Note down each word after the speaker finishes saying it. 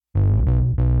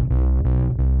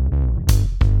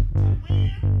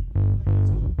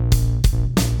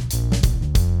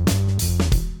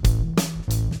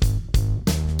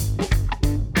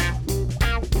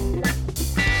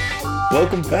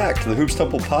welcome back to the Hoops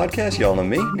Temple podcast. Y'all know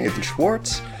me, Nathan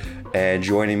Schwartz, and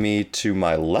joining me to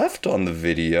my left on the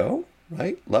video,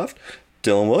 left,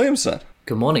 Dylan Williamson.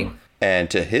 Good morning. And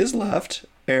to his left,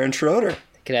 Aaron Schroeder.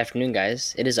 Good afternoon,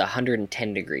 guys. It is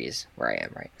 110 degrees where I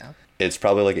am right now. It's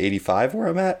probably like 85 where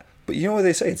I'm at, but you know what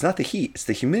they say? It's not the heat, it's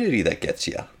the humidity that gets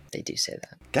you. They do say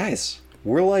that. Guys,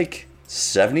 we're like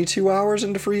 72 hours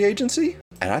into free agency,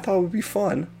 and I thought it would be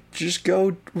fun to just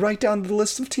go right down the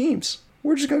list of teams.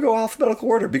 We're just going to go alphabetical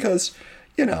order because,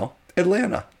 you know,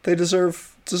 Atlanta, they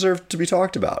deserve to be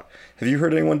talked about. Have you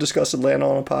heard anyone discuss Atlanta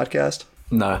on a podcast?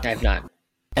 No. I have not.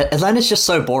 Atlanta's just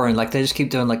so boring. Like, they just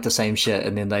keep doing like the same shit,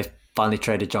 and then they finally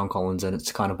traded John Collins, and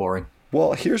it's kind of boring.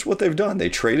 Well, here's what they've done. They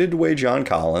traded away John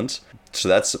Collins, so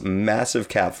that's massive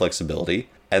cap flexibility.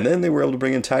 And then they were able to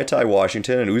bring in Ty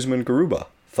Washington and Usman Garuba.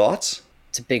 Thoughts?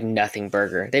 It's a big nothing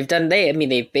burger. They've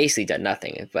basically done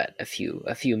nothing but a few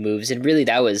moves, and really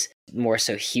that was more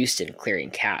so Houston clearing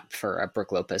cap for a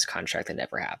Brook Lopez contract that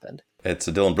never happened. It's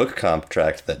a Dylan Brooks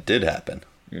contract that did happen.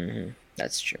 Mm-hmm.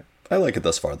 That's true. I like it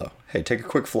thus far, though. Hey, take a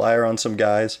quick flyer on some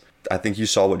guys. I think you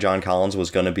saw what John Collins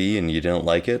was going to be, and you didn't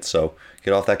like it, so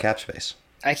get off that cap space.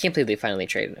 I can't believe they finally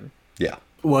traded him. Yeah.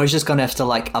 Well, he's just going to have to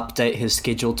like update his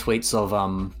scheduled tweets of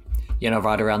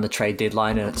right around the trade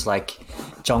deadline, and it's like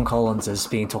John Collins is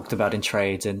being talked about in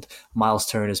trades and Miles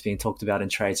Turner is being talked about in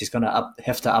trades. He's going to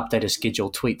have to update his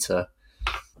scheduled tweet to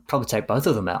probably take both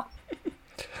of them out.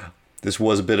 This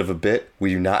was a bit of a bit. We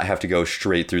do not have to go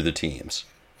straight through the teams.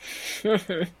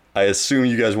 I assume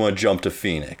you guys want to jump to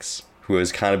Phoenix, who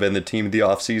has kind of been the team of the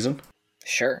offseason.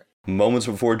 Sure. Moments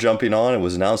before jumping on, it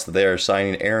was announced that they are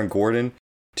signing Aaron Gordon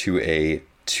to a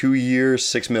 2-year,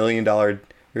 $6 million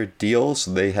deal.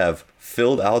 So they have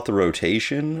filled out the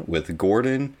rotation with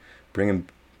Gordon, bringing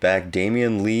back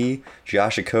Damian Lee,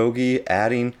 Josh Okogie,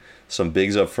 adding some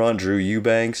bigs up front, Drew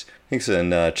Eubanks, and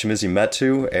Chimezie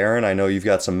Metu. Aaron, I know you've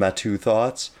got some Metu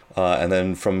thoughts. And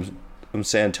then from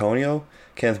San Antonio,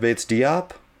 Kenneth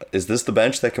Bates-Diop. Is this the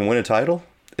bench that can win a title?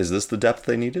 Is this the depth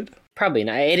they needed? Probably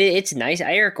not. It's nice.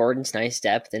 Eric Gordon's nice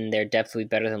depth, and their depth will be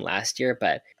better than last year.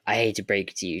 But I hate to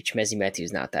break it to you, Chimezie Metu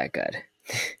is not that good.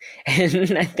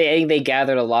 And I think they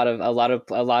gathered a lot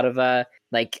of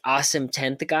like awesome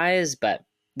 10th guys, but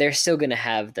they're still gonna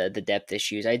have the depth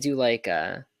issues. I do like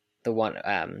the one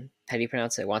how do you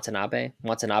pronounce it?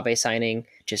 Watanabe signing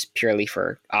just purely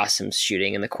for awesome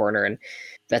shooting in the corner, and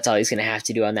that's all he's gonna have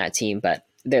to do on that team. But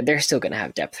they're still gonna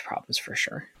have depth problems for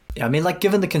sure. Yeah, I mean, like,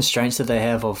 given the constraints that they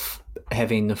have of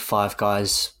having 4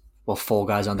 guys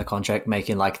under contract,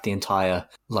 making like the entire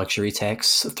luxury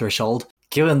tax threshold,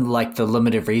 given like the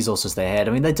limited resources they had,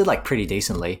 I mean, they did like pretty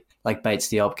decently. Like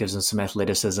Bates-Diop gives them some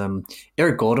athleticism.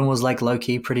 Eric Gordon was like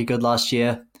low-key pretty good last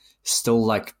year. Still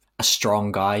like a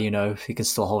strong guy, you know, he can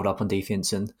still hold up on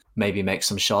defense and maybe make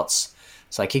some shots.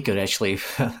 It's like he could actually,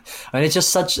 I mean, it's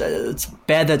just it's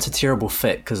bad that it's a terrible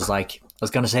fit because like, I was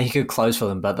going to say he could close for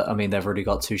them, but I mean, they've already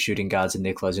got 2 shooting guards in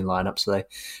their closing lineup, so they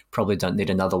probably don't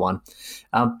need another one.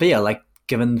 But yeah, like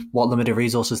given what limited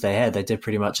resources they had, they did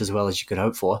pretty much as well as you could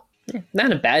hope for. Yeah,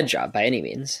 not a bad job by any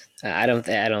means. I don't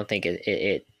think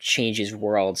it changes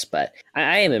worlds, but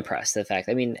I am impressed. The fact,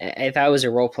 I mean, if I was a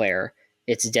role player,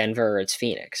 it's Denver or it's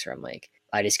Phoenix, where I'm like,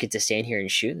 I just get to stand here and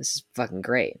shoot. This is fucking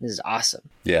great. This is awesome.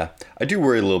 Yeah, I do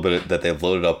worry a little bit that they've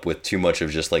loaded up with too much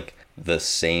of just like the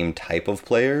same type of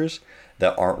players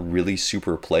that aren't really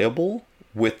super playable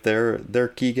with their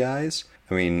key guys.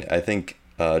 I mean, I think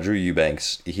Drew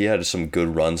Eubanks, he had some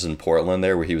good runs in Portland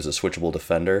there where he was a switchable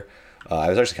defender. I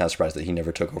was actually kind of surprised that he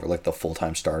never took over like the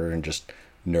full-time starter and just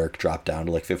dropped down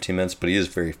to like 15 minutes, but he is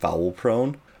very foul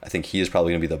prone. I think he is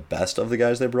probably going to be the best of the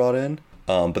guys they brought in.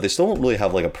 But they still don't really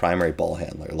have like a primary ball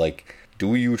handler. Like,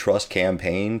 do you trust Cam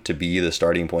Payne to be the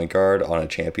starting point guard on a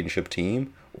championship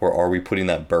team? Or are we putting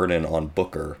that burden on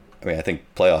Booker? I mean, I think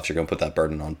playoffs, you're going to put that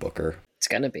burden on Booker. It's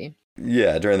going to be.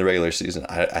 Yeah, during the regular season,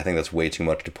 I think that's way too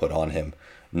much to put on him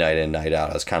night in, night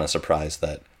out. I was kind of surprised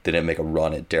that they didn't make a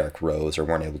run at Derrick Rose or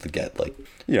weren't able to get, like,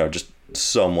 you know, just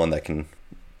someone that can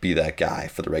be that guy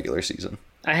for the regular season.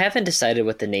 I haven't decided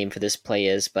what the name for this play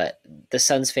is, but the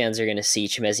Suns fans are going to see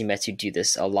Chimezie Metu do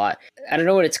this a lot. I don't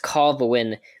know what it's called, but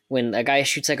when a guy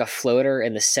shoots like a floater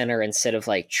in the center instead of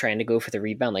like trying to go for the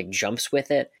rebound, like jumps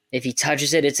with it. If he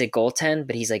touches it, it's a goaltend,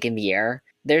 but he's like in the air.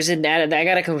 I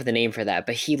got to come up with a name for that,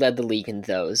 but he led the league in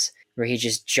those, where he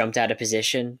just jumped out of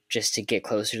position just to get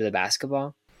closer to the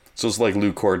basketball. So it's like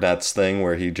Luke Cornette's thing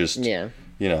where he just, yeah,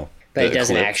 you know. But it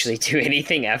doesn't actually do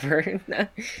anything ever.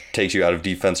 Takes you out of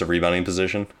defensive rebounding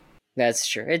position. That's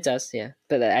true. It does, yeah.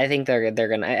 But I think they're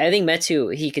gonna. I think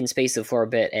Metu, he can space the floor a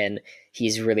bit, and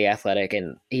he's really athletic,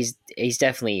 and he's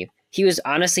definitely He was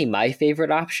honestly my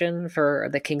favorite option for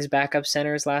the Kings backup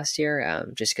centers last year,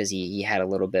 just because he had a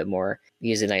little bit more.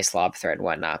 He was a nice lob threat and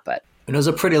whatnot, but And it was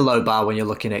a pretty low bar when you're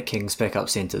looking at Kings backup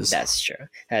centers. that's true.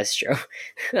 That's true.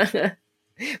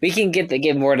 We can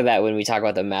get more to that when we talk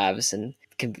about the Mavs and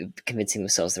convincing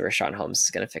themselves that Rashawn Holmes is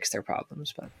going to fix their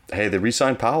problems. But Hey, they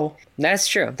re-signed Powell. that's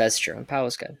true. That's true. And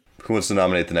Powell's good. Who wants to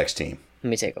nominate the next team? Let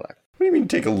me take a look. What do you mean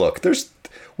take a look?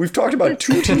 We've talked about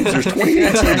 2 teams. There's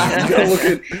 28 teams. You gotta look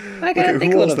at, I gotta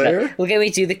think a who little else there. bit. Well, can we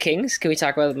do the Kings? Can we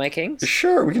talk about my Kings?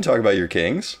 Sure, we can talk about your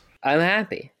Kings. I'm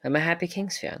happy. I'm a happy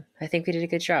Kings fan. I think we did a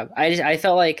good job. I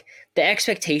felt like the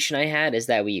expectation I had is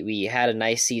that we had a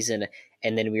nice season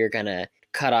and then we were gonna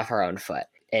cut off our own foot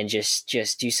and just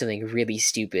do something really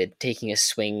stupid, taking a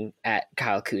swing at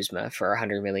Kyle Kuzma for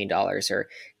 $100 million or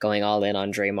going all in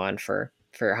on Draymond for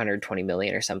 $120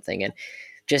 million or something, and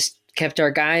just kept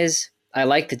our guys. I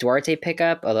like the Duarte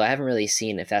pickup, although I haven't really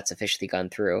seen if that's officially gone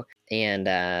through. And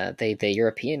the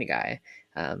European guy,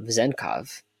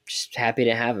 Zenkov, just happy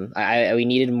to have him. We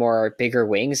needed more bigger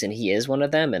wings, and he is one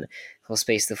of them, and he'll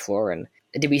space the floor. And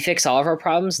did we fix all of our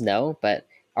problems? No, but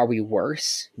are we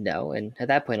worse? No, and at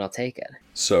that point, I'll take it.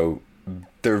 So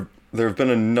there have been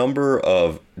a number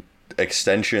of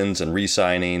extensions and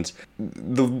re-signings.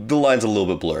 The line's a little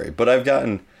bit blurry, but I've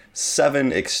gotten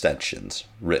 7 extensions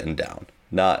written down.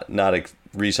 Not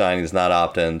re-signings, not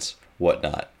opt-ins,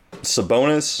 whatnot.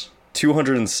 Sabonis,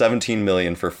 $217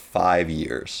 million for 5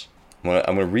 years. I'm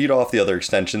gonna read off the other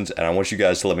extensions, and I want you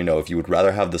guys to let me know if you would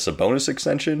rather have the Sabonis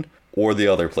extension or the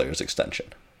other player's extension.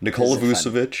 Nikola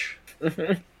Vucevic,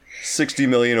 $60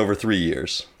 million over 3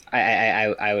 years.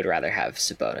 I would rather have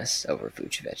Sabonis over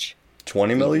Vucevic.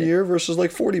 $20 million a year versus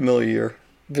like $40 million a year.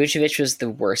 Vucevic was the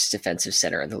worst defensive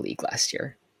center in the league last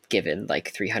year, given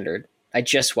like 300. I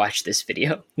just watched this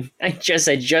video. I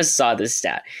just saw this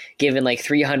stat. Given like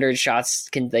 300 shots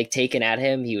taken at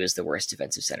him, he was the worst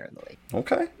defensive center in the league.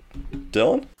 Okay.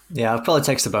 Dylan? Yeah, I'll probably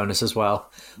take Sabonis as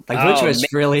well. Like, Vucevic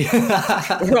really...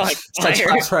 We're on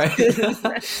fire.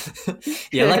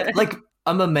 Yeah, like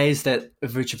I'm amazed that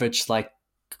Vucevic like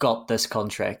got this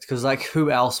contract, because like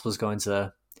who else was going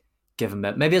to give him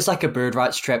it? Maybe it's like a bird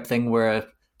rights trap thing where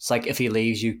it's like if he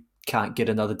leaves, you can't get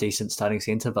another decent starting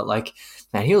center. But like,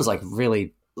 man, he was like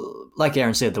really, like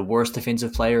Aaron said, the worst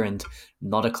defensive player and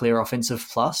not a clear offensive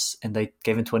plus, and they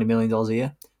gave him $20 million a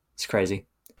year. It's crazy.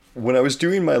 When I was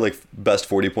doing my like best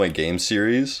 40-point game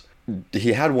series,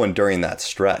 he had one during that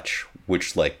stretch,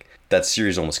 which like that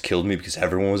series almost killed me because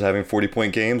everyone was having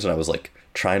 40-point games, and I was like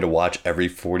trying to watch every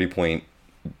 40-point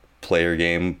player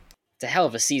game. It's a hell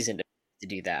of a season to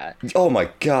do that. Oh my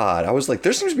god, I was like,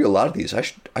 there seems to be a lot of these. I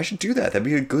should do that. That'd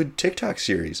be a good TikTok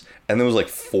series. And there was like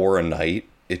 4 a night.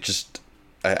 It just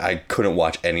I couldn't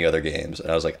watch any other games,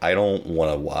 and I was like, I don't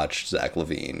want to watch Zach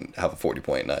LaVine have a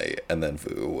 40-point night, and then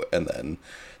Vu, and then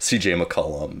CJ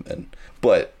McCollum.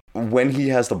 But when he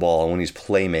has the ball and when he's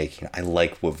playmaking, I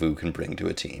like what Vu can bring to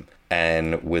a team.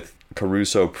 And with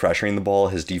Caruso pressuring the ball,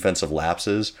 his defensive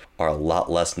lapses are a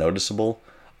lot less noticeable.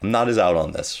 I'm not as out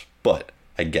on this, but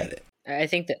I get it. I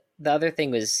think that the other thing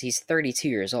was he's 32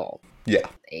 years old. Yeah.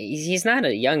 He's not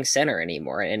a young center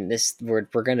anymore, and we're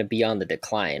going to be on the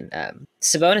decline.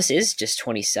 Sabonis is just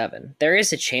 27. There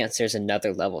is a chance there's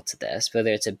another level to this,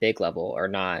 whether it's a big level or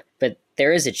not, but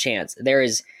there is a chance. There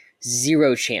is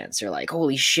zero chance. They're like,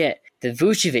 holy shit, the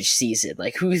Vucevic season,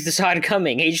 like who saw it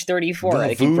coming, age 34,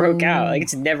 like he broke out, like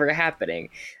it's never happening.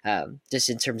 Just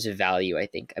in terms of value, I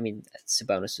think,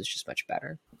 Sabonis was just much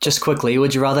better. Just quickly,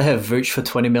 would you rather have Vooch for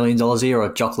 $20 million a year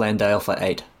or Jock Landale for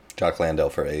 8? Jock Landale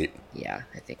for 8. Yeah,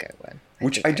 I think I would.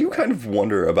 Which I do kind of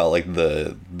wonder about, like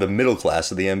the middle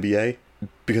class of the NBA,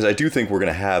 because I do think we're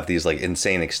gonna have these like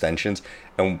insane extensions,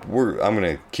 and I'm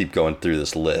gonna keep going through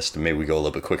this list, and maybe we go a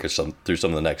little bit quicker through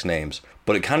some of the next names.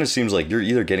 But it kind of seems like you're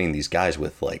either getting these guys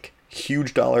with like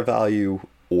huge dollar value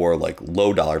or like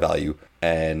low dollar value,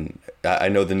 and I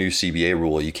know the new CBA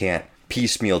rule, you can't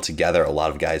piecemeal together a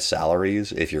lot of guys'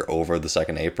 salaries if you're over the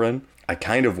second apron. I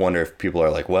kind of wonder if people are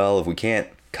like, well, if we can't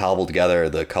cobble together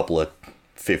the couple of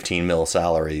 15 mil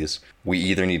salaries, we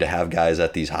either need to have guys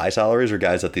at these high salaries or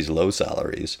guys at these low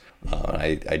salaries.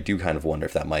 I do kind of wonder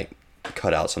if that might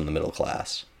cut out some of the middle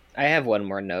class. I have one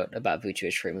more note about Vucevic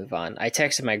before we move on. I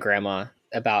texted my grandma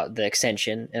about the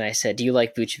extension, and I said, do you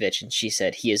like Vucevic? And she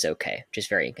said, he is okay, just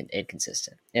very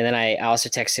inconsistent. And then I also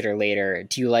texted her later,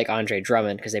 do you like Andre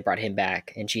Drummond? Because they brought him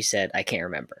back. And she said, I can't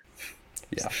remember.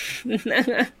 Yeah.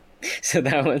 So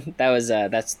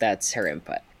that's her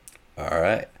input. All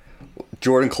right.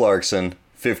 Jordan Clarkson,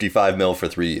 $55 million for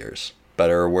 3 years.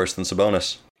 Better or worse than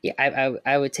Sabonis? Yeah,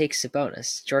 I would take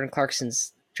Sabonis. Jordan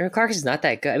Clarkson's not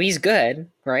that good. I mean, he's good,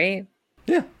 right?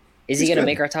 Yeah. Is he gonna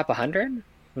make our top 100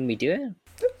 when we do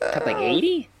it? Top like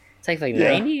 80? It's like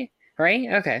 90, right?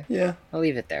 Okay. Yeah. I'll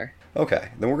leave it there. Okay,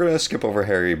 then we're gonna skip over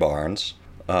Harry Barnes.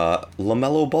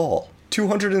 LaMelo Ball,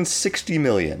 $260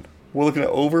 million. We're looking at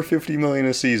over $50 million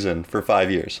a season for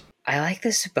 5 years. I like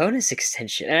this bonus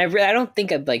extension, and I don't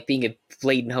think I'm like being a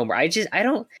blatant homer. I do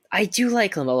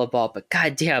like LaMelo Ball, but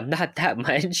goddamn, not that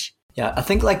much. Yeah, I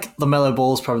think like LaMelo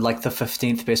Ball is probably like the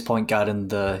 15th best point guard in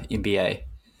the NBA,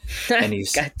 and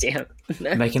he's goddamn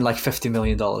making like $50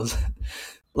 million.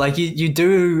 Like you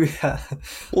do.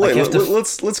 Wait,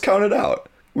 let's count it out.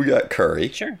 We got Curry,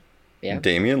 sure, yeah,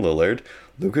 Damian Lillard,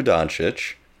 Luka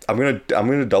Doncic. I'm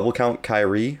gonna double count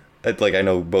Kyrie. Like I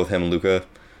know both him and Luka,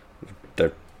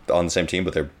 they're on the same team,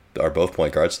 but they are both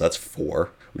point guards. So that's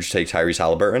 4. We should take Tyrese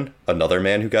Halliburton, another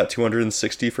man who got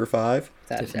 260 for 5.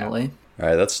 Definitely. All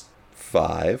right, that's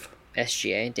 5.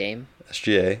 SGA, Dame.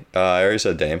 SGA. I already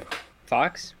said Dame.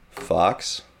 Fox.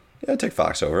 Yeah, I'd take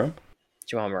Fox over him.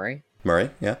 Jamal Murray.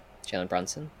 Yeah. Jalen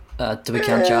Brunson. Do we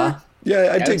count Ja?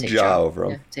 Yeah, I'd take Ja over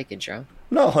him. Yeah, take it, Ja. I'm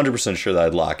not 100% sure that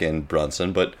I'd lock in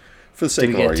Brunson, but for the sake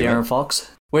Do of we get argument. De'Aaron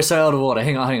Fox? We're so out of order.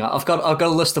 Hang on. I've got a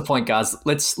list of point guards.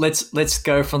 Let's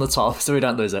go from the top so we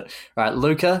don't lose it. All right,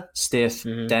 Luka, Steph,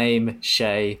 Dame,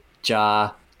 Shea,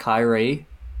 Ja, Kyrie,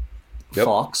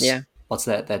 Fox. Yeah. What's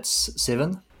that? That's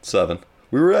 7. 7.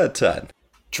 We were at 10.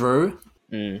 Drew.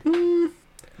 No.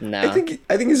 I think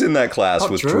he's in that class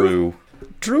with Drew? Drew.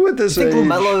 Drew at this You think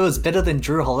age. LaMelo is better than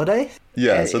Drew Holiday?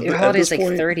 Yeah, so at Holiday's this like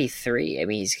point, 33. I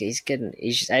mean, he's getting.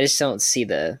 I just don't see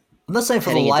the. I'm not saying for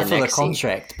the Heading into life of the next season.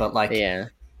 contract, but like Yeah.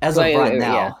 as of right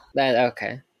now, Yeah.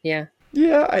 Okay. Yeah.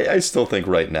 yeah, I still think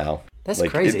right now. That's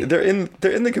like, crazy. They're in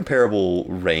the comparable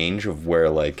range of where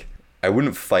like I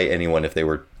wouldn't fight anyone if they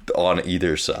were on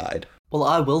either side. Well,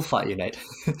 I will fight you, Nate.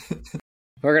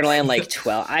 We're gonna land like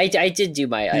 12. I did do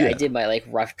my I did my like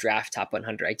rough draft top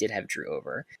 100. I did have Drew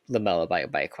over LaMelo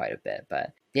by quite a bit,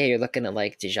 but yeah, you're looking at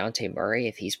like DeJounte Murray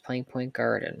if he's playing point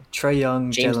guard and Trae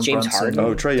Young, James Jalen Brunson, Harden.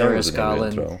 Oh, Trae Young Darius was a good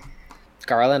intro.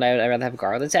 Garland. I'd rather have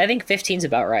Garland. So I think 15's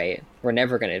about right. We're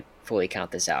never gonna fully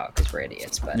count this out because we're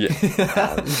idiots, but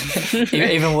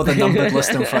Even with a numbered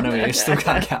list in front of me, you still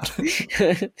can't count.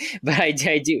 but I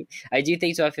do think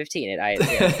it's about 15.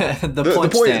 The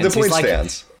point stands. The point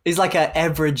stands. He's like an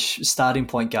average starting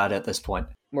point guard at this point.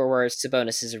 Where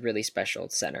Sabonis is a really special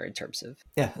center in terms of.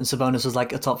 Yeah, and Sabonis was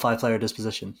like a top 5 player at his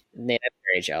position. Nate, I'm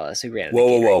very jealous. We ran.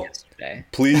 Whoa. Yesterday.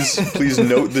 Please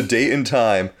note the date and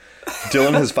time.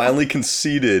 Dylan has finally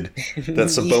conceded that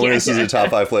Sabonis is a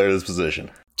top 5 player at his position.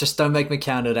 Just don't make me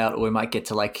count it out, or we might get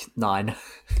to like 9. I'm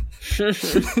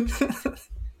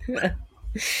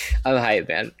hyped,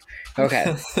 man.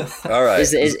 Okay. All right.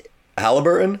 Is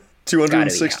Halliburton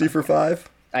 260 for 5.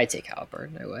 I take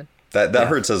Halliburton. I would. That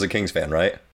hurts as a Kings fan,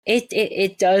 right?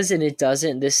 It does and it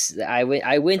doesn't. This I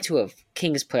went to a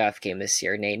Kings playoff game this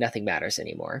year. Nate, nothing matters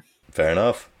anymore. Fair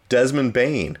enough. Desmond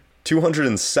Bane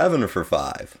 207 for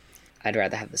 5. I'd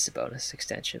rather have the Sabonis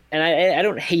extension, and I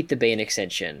don't hate the Bane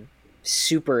extension.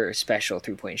 Super special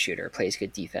 3-point shooter, plays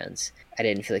good defense. I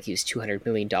didn't feel like he was $200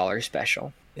 million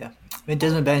special. Yeah. I mean,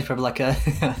 Desmond Bane's probably like a...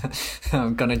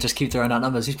 I'm going to just keep throwing out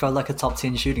numbers. He's probably like a top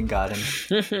 10 shooting guard, and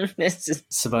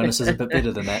Sabonis is a bit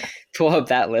better than that. Pull up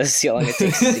that list, see how long it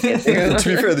takes to get through. To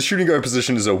be fair, the shooting guard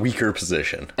position is a weaker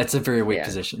position. It's a very weak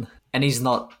position. And he's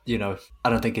not, I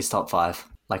don't think he's top 5,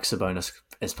 like Sabonis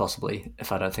is possibly,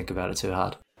 if I don't think about it too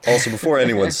hard. Also, before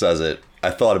anyone says it, I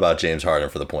thought about James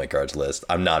Harden for the point guards list.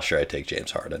 I'm not sure I'd take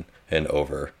James Harden and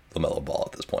over LaMelo Ball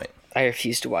at this point. I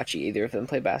refuse to watch either of them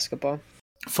play basketball.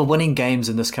 For winning games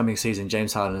in this coming season,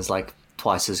 James Harden is like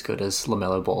twice as good as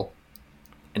LaMelo Ball.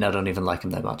 And I don't even like him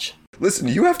that much. Listen,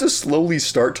 you have to slowly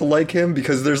start to like him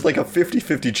because there's like a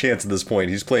 50-50 chance at this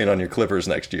point he's playing on your Clippers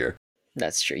next year.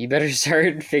 That's true. You better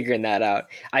start figuring that out.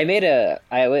 I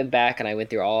went back and I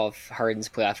went through all of Harden's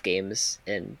playoff games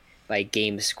and like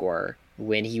game score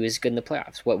when he was good in the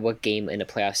playoffs. What game in a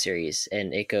playoff series,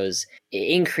 and it goes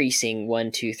increasing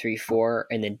 1, 2, 3, 4,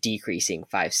 and then decreasing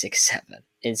 5, 6, 7.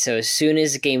 And so as soon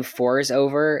as game 4 is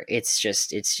over, it's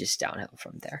just downhill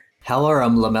from there. How are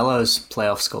LaMelo's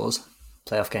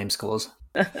playoff game scores?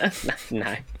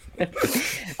 9.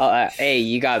 Hey,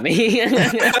 you got me.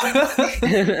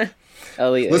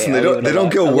 Listen, they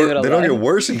don't get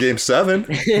worse in Game 7.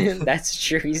 That's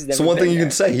true. He's never so one thing you there.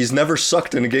 can say, he's never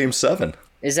sucked in a Game 7.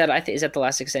 Is that the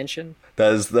last extension?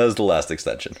 That is the last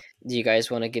extension. Do you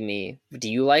guys want to do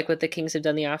you like what the Kings have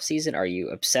done the offseason? Are you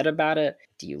upset about it?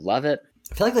 Do you love it?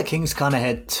 I feel like the Kings kind of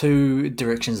had 2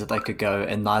 directions that they could go,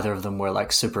 and neither of them were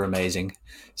like super amazing.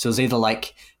 So it was either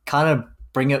like kind of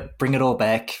bring it all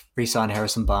back, re-sign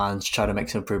Harrison Barnes, try to make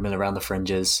some improvement around the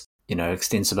fringes,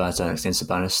 extensor bonus, don't extensor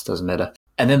bonus, doesn't matter.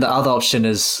 And then the other option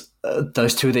is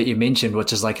those two that you mentioned,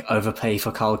 which is like overpay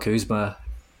for Kyle Kuzma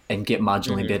and get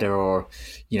marginally better, or,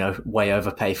 way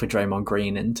overpay for Draymond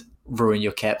Green and ruin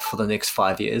your cap for the next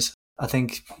 5 years. I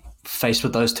think faced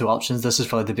with those two options, this is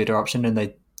probably the better option, and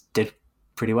they did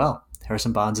pretty well.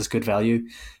 Harrison Barnes is good value.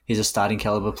 He's a starting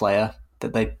caliber player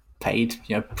that they paid,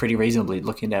 pretty reasonably,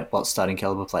 looking at what starting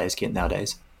caliber players get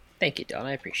nowadays. Thank you, Don.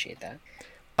 I appreciate that.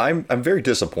 I'm very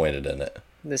disappointed in it.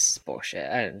 This is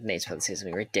bullshit. Nate's about to say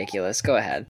something ridiculous. Go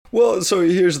ahead. Well, so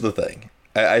here's the thing.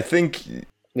 I think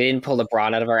we didn't pull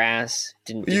LeBron out of our ass.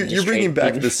 You're bringing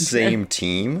back the same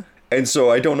team, and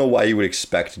so I don't know why you would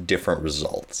expect different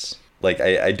results. Like,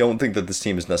 I don't think that this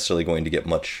team is necessarily going to get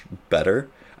much better.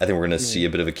 I think we're going to see a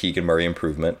bit of a Keegan Murray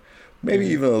improvement, maybe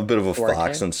even a bit of a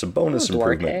Fox and Sabonis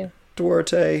improvement.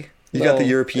 Duarte. You got the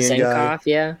European guy.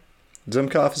 Yeah.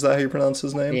 Zemkov, is that how you pronounce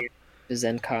his name? Yeah,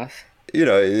 Zemkov.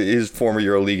 His former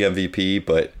EuroLeague MVP,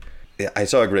 but I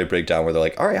saw a great breakdown where they're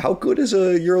like, all right, how good is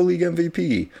a EuroLeague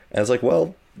MVP? And it's like,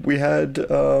 well, we had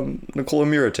Nikola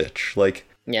Mirotic. Like,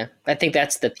 yeah, I think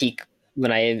that's the peak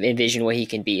when I envision what he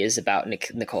can be is about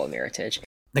Nikola Mirotic.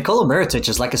 Nikola Mirotic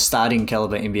is like a starting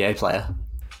caliber NBA player.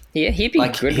 Yeah, he'd be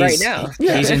good right now.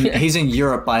 He's in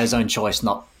Europe by his own choice,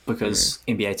 not because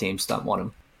NBA teams don't want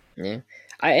him. Yeah.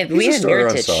 We had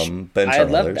Mirotic. I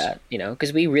love that,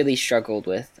 because we really struggled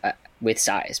with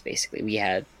size. Basically, we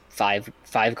had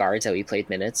five guards that we played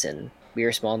minutes, and we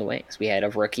were small in the wings. We had a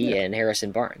rookie and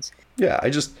Harrison Barnes. Yeah,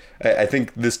 I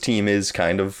think this team is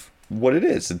kind of what it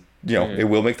is. It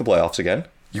will make the playoffs again.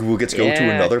 You will get to go to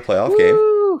another playoff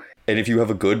game, and if you have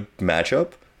a good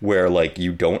matchup where like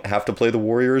you don't have to play the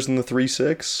Warriors in the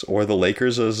 3-6 or the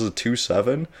Lakers as a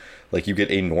 2-7, like you get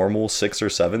a normal 6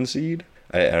 or 7 seed.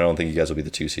 I don't think you guys will be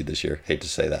the 2 seed this year. Hate to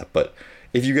say that, but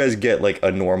if you guys get like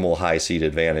a normal high seed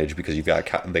advantage because you've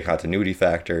got the continuity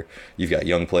factor, you've got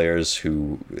young players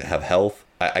who have health,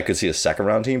 I could see a second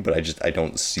round team, but I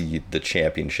don't see the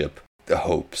championship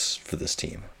hopes for this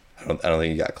team. I don't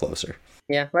think you got closer.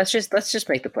 Yeah, let's just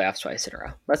make the playoffs twice in a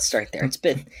row. Let's start there.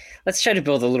 Let's try to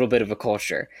build a little bit of a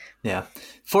culture. Yeah,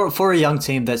 for a young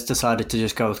team that's decided to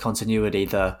just go with continuity,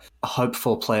 the hope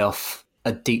for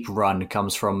a deep run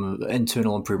comes from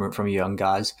internal improvement from young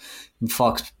guys. And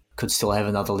Fox could still have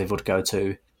another level to go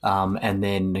to, and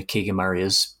then Keegan Murray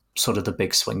is sort of the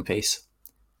big swing piece.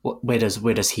 Where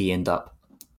does he end up?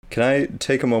 Can I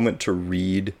take a moment to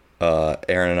read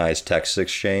Aaron and I's text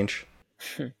exchange?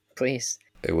 Please.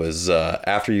 It was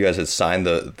after you guys had signed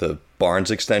the Barnes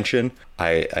extension.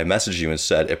 I messaged you and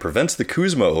said it prevents the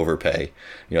Kuzma overpay. And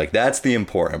you're like, that's the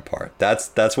important part.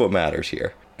 That's what matters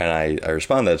here. And I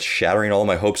responded, that's shattering all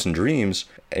my hopes and dreams.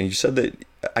 And you said that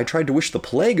I tried to wish the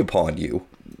plague upon you.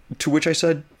 To which I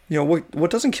said,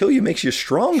 what doesn't kill you makes you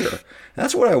stronger.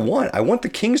 That's what I want. I want the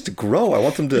Kings to grow. I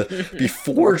want them to be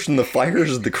forged in the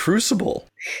fires of the crucible.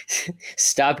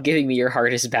 Stop giving me your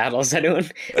hardest battles.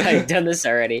 I've done this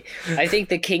already. I think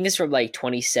the Kings from like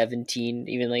 2017,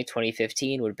 even like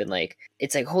 2015 would have been like,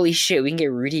 it's like, holy shit, we can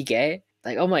get Rudy Gay.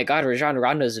 Like, oh my God, Rajon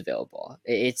Rondo's available.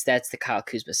 That's the Kyle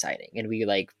Kuzma signing. And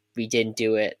we didn't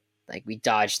do it. Like, we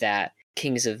dodged that.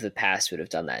 Kings of the past would have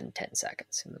done that in 10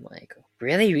 seconds. And I'm like,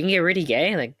 really? We can get Rudy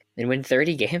Gay? Like, and win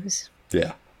 30 games?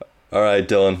 Yeah. All right,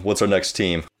 Dylan, what's our next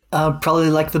team? Probably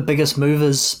like the biggest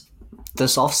movers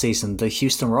this offseason, the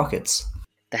Houston Rockets.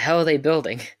 The hell are they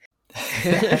building?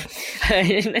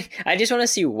 I just want to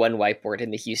see one whiteboard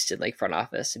in the Houston front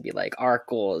office and be like, our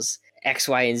goals X,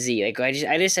 Y, and Z. Like,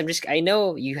 I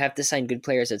know you have to sign good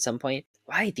players at some point.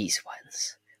 Why these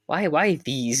ones? Why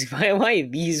these? Why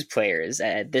these players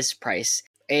at this price?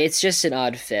 It's just an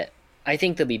odd fit. I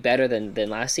think they'll be better than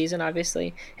last season,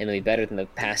 obviously, and they'll be better than the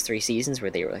past 3 seasons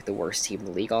where they were like the worst team in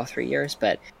the league all 3 years.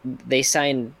 But they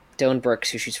signed Dillon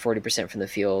Brooks, who shoots 40% from the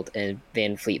field, and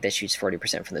Van Fleet that shoots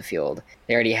 40% from the field.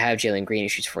 They already have Jalen Green, who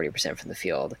shoots 40% from the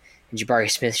field. And Jabari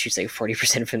Smith shoots like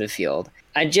 40% from the field.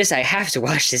 I have to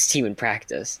watch this team in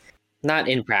practice. Not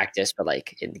in practice, but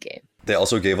like in the game. They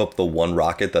also gave up the one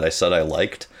Rocket that I said I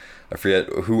liked. I forget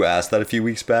who asked that a few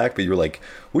weeks back, but you were like,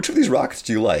 which of these Rockets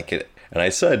do you like? And I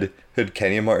said,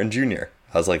 Kenyon Martin Jr.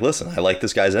 I was like, listen, I like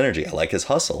this guy's energy. I like his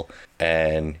hustle.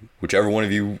 And whichever one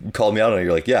of you called me out on it,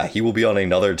 you're like, yeah, he will be on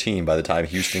another team by the time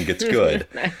Houston gets good.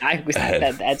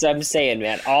 That's what I'm saying,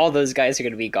 man. All those guys are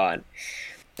going to be gone.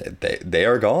 They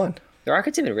are gone. The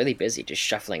Rockets have been really busy just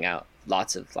shuffling out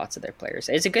lots of their players.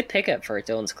 It's a good pickup for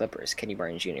Dylan's Clippers, Kenny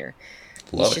Martin Jr.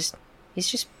 He's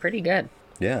just pretty good.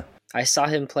 Yeah. I saw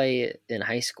him play in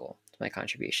high school. It's my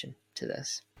contribution to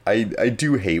this. I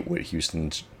do hate what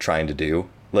Houston's trying to do.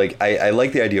 Like, I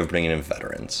like the idea of bringing in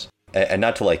veterans. And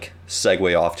not to, like,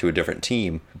 segue off to a different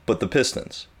team, But the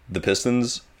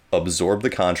Pistons absorbed the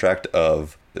contract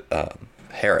of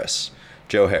Harris,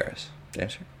 Joe Harris.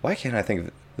 Why can't I think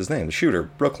of his name? The shooter,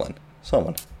 Brooklyn.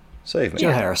 Someone save me.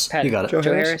 Joe Harris. You got it. Joe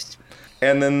Harris.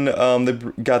 And then they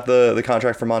got the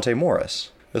contract for Monte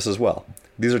Morris. This as well.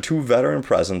 These are two veteran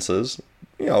presences,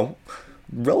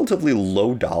 relatively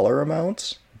low dollar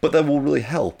amounts, but that will really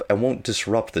help and won't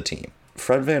disrupt the team.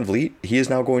 Fred VanVleet, he is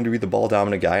now going to be the ball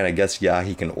dominant guy, and I guess, yeah,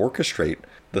 he can orchestrate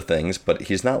the things, but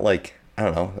he's not like, I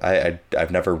don't know,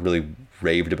 I've never really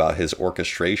raved about his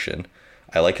orchestration.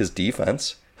 I like his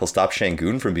defense. He'll stop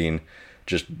Şengün from being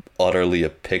just utterly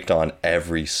picked on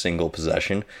every single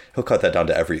possession. He'll cut that down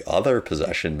to every other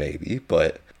possession maybe,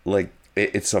 but like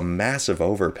it's a massive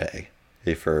overpay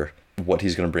for what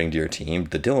he's going to bring to your team.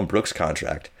 The Dillon Brooks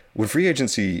contract, when free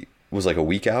agency was like a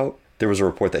week out, there was a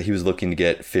report that he was looking to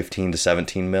get 15 to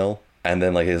 17 mil. And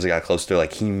then like as it got closer,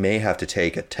 like he may have to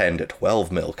take a 10 to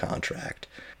 12 mil contract.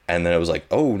 And then it was like,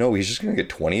 oh no, he's just going to get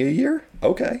 20 a year?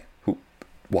 Okay.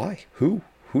 Why? Who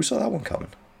saw that one coming?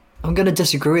 I'm going to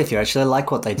disagree with you. Actually, I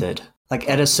like what they did. Like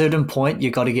at a certain point,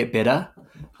 you got to get better.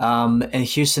 And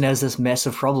Houston has this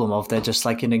massive problem of they're just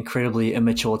like an incredibly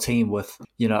immature team with,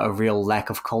 a real lack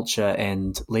of culture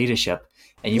and leadership.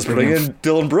 And you bring in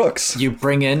Dillon Brooks. You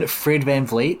bring in Fred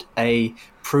VanVleet, a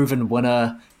proven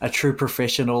winner, a true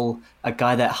professional, a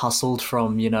guy that hustled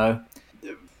from, not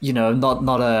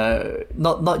the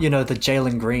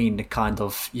Jalen Green kind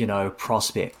of,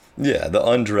 prospect. Yeah, the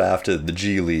undrafted, the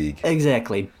G League.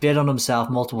 Exactly. Bet on himself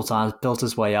multiple times, built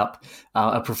his way up,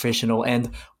 a professional, and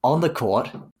on the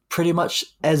court, pretty much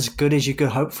as good as you could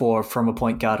hope for from a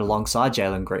point guard alongside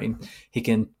Jalen Green. He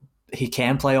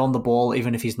can play on the ball,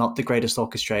 even if he's not the greatest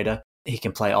orchestrator. He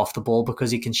can play off the ball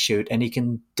because he can shoot and he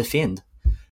can defend.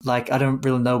 Like, I don't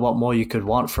really know what more you could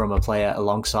want from a player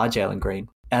alongside Jalen Green.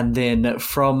 And then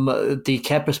from the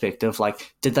cap perspective,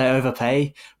 like, did they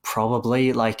overpay?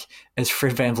 Probably. Like, is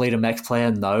Fred VanVleet a max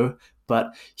player? No.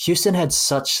 But Houston had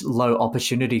such low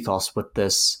opportunity cost with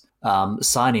this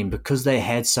signing because they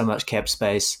had so much cap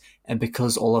space and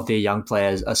because all of their young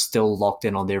players are still locked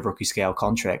in on their rookie scale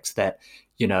contracts that,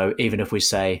 even if we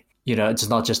say, it's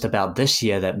not just about this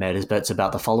year that matters, but it's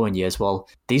about the following years. Well,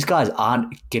 these guys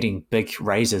aren't getting big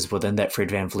raises within that Fred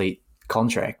VanVleet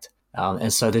contract.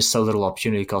 And so there's so little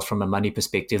opportunity cost from a money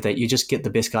perspective that you just get the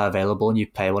best guy available and you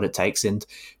pay what it takes. And,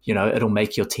 it'll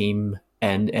make your team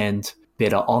and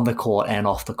better on the court and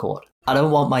off the court. I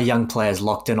don't want my young players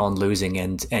locked in on losing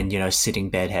and setting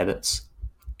bad habits.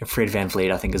 And Fred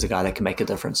VanVleet, I think, is a guy that can make a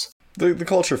difference. The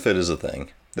culture fit is a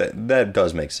thing. That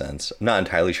does make sense. I'm not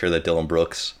entirely sure that Dillon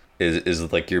Brooks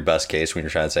is like your best case when you're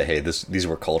trying to say, hey, these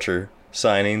were culture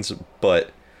signings.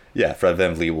 But yeah, Fred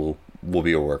VanVleet will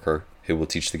be a worker. He will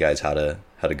teach the guys how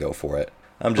to go for it.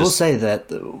 We'll say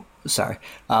that. Sorry,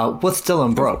 with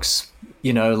Dillon Brooks,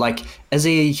 is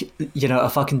he a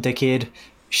fucking dickhead?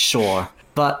 Sure,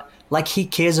 but like he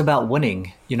cares about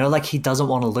winning. Like he doesn't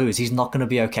want to lose. He's not going to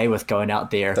be okay with going out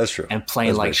there That's true. And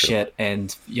playing like shit.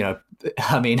 And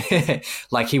I mean,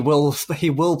 like he will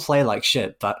play like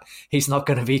shit, but he's not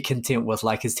going to be content with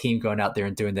like his team going out there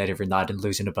and doing that every night and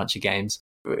losing a bunch of games.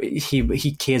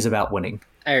 He cares about winning.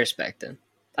 I respect him.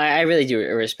 I really do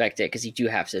respect it because you do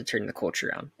have to turn the culture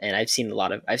around, and I've seen a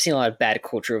lot of bad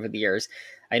culture over the years.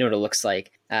 I know what it looks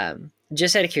like.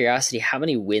 Just out of curiosity, how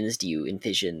many wins do you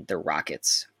envision the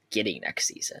Rockets getting next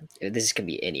season? This can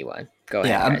be anyone. Go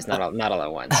ahead, guys. Not all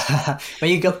at once. But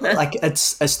you got like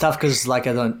it's tough because like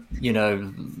I don't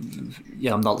I'm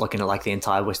not looking at like the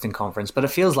entire Western Conference, but it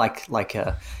feels like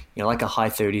a like a high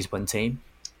 30s win team.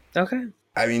 Okay.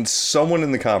 I mean, someone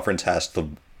in the conference has to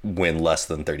win less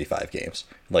than 35 games.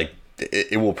 Like,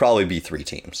 it will probably be 3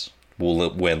 teams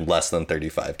will win less than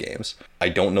 35 games. I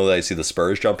don't know that I see the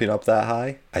Spurs jumping up that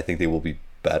high. I think they will be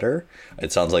better.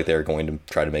 It sounds like they're going to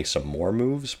try to make some more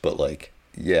moves, but like,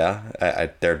 yeah,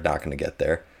 they're not going to get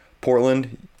there.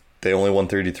 Portland, they only won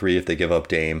 33 if they give up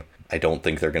Dame. I don't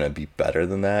think they're going to be better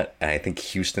than that. And I think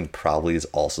Houston probably is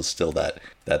also still that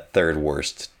third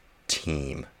worst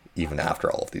team, even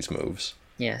after all of these moves.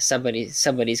 Yeah,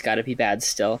 somebody's got to be bad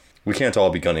still. We can't all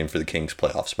be gunning for the Kings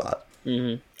playoff spot.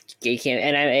 Mm-hmm. You can't,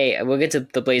 and we'll get to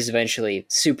the Blaze eventually.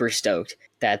 Super stoked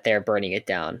that they're burning it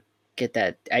down. Get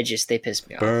that? They pissed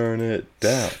me off. Burn it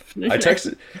down. I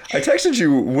texted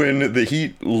you when the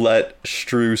Heat let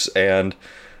Strus and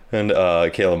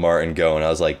Caleb Martin go, and I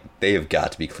was like, they have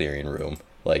got to be clearing room.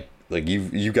 Like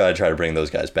you got to try to bring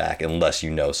those guys back unless you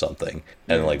know something.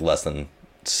 And like less than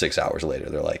 6 hours later,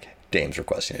 they're like, Dame's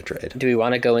requesting a trade. Do we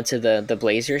want to go into the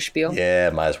Blazers spiel? Yeah,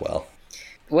 might as well.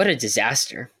 What a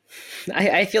disaster.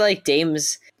 I feel like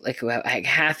Dame's like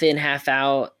half in, half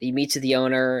out. He meets with the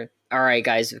owner. all right,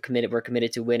 guys, we're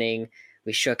committed to winning.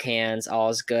 We shook hands,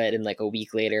 all's good. And like a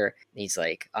week later, he's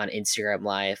like on Instagram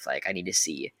Live, like, I need to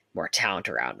see more talent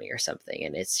around me or something.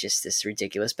 And it's just this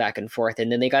ridiculous back and forth.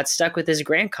 And then they got stuck with this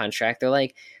Grant contract. They're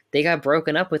like, they got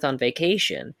broken up with on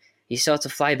vacation. You still have to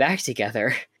fly back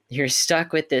together. You're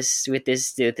stuck with this,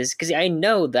 because I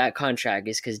know that contract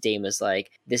is because Dame was like,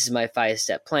 this is my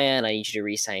 5-step plan. I need you to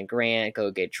re-sign Grant,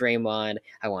 go get Draymond.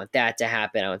 I want that to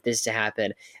happen. I want this to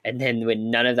happen. And then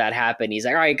when none of that happened, he's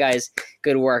like, all right, guys,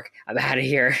 good work. I'm out of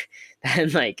here.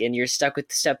 And you're stuck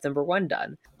with step number 1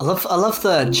 done. I love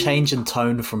the change in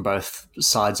tone from both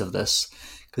sides of this,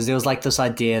 because there was like this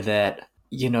idea that,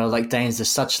 you know, like Dane's is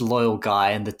such a loyal guy,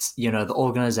 and that, you know, the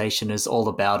organization is all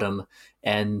about him.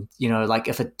 And, you know, like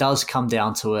if it does come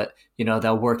down to it, you know,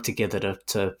 they'll work together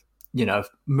to you know,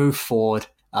 move forward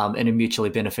in a mutually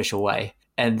beneficial way.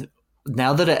 And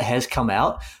now that it has come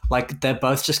out, like they're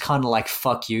both just kind of like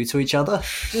fuck you to each other.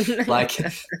 Like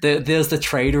there's the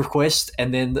trade request,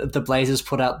 and then the Blazers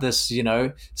put out this, you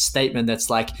know, statement that's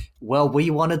like, well, we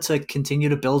wanted to continue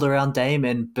to build around Dame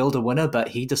and build a winner, but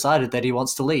he decided that he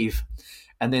wants to leave.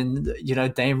 And then, you know,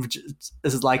 Dame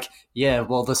is like, yeah,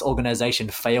 well, this organization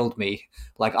failed me.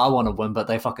 Like, I want to win, but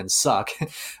they fucking suck.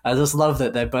 I just love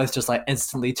that they both just like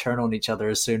instantly turn on each other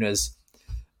as soon as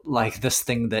like this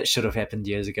thing that should have happened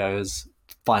years ago is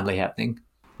finally happening.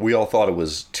 We all thought it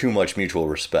was too much mutual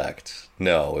respect.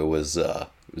 No, it was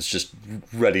just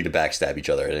ready to backstab each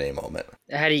other at any moment.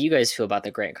 How do you guys feel about the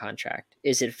Grant contract?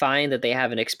 Is it fine that they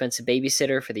have an expensive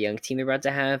babysitter for the young team they're about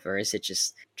to have, or is it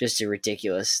just a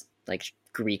ridiculous like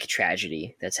Greek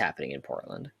tragedy that's happening in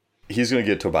Portland? He's gonna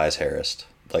get Tobias Harris.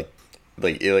 Like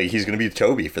he's gonna be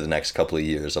Toby for the next couple of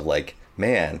years. Of like,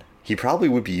 man, he probably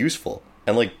would be useful.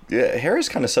 And like, yeah, Harris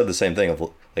kind of said the same thing of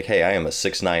like, hey, I am a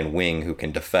 6'9" wing who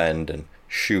can defend and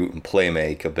shoot and play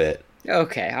make a bit.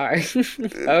 Okay, all right.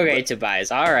 Okay,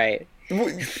 Tobias, all right.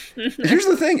 Here's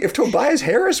the thing: if Tobias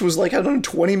Harris was like on a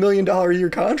 $20 million a year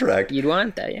contract, you'd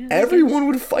want that, yeah. Everyone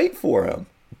would fight for him.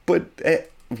 But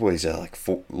what is that, like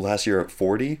last year at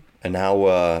 40, and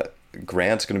now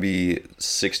Grant's going to be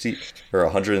 60 or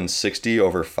 160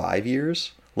 over 5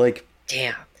 years. Like,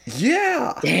 damn.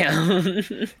 Yeah. Damn.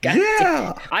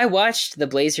 Yeah. I watched the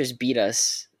Blazers beat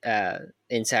us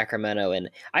in Sacramento, and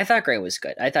I thought Grant was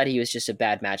good. I thought he was just a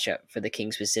bad matchup for the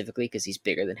Kings specifically because he's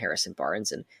bigger than Harrison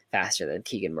Barnes and faster than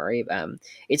Keegan Murray. I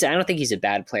don't think he's a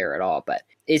bad player at all, but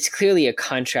it's clearly a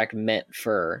contract meant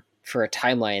for a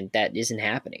timeline that isn't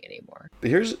happening anymore.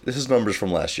 This is numbers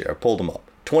from last year. I pulled them up.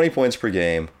 20 points per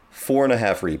game,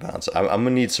 4.5 rebounds. I'm going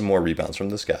to need some more rebounds from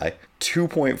this guy.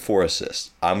 2.4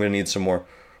 assists. I'm going to need some more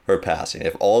for passing.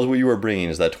 If all what you are bringing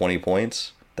is that 20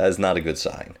 points, that is not a good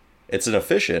sign. It's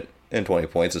inefficient in 20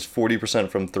 points. It's 40%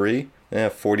 from 3,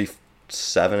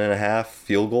 47.5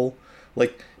 field goal.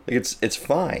 Like it's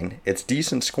fine. It's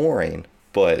decent scoring,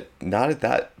 but not at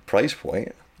that price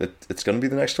point. It's going to be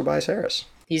the next Tobias Harris.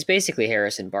 He's basically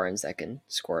Harrison Barnes that can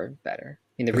score better.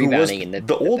 I mean, the rebounding and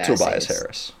the old Tobias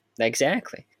Harris.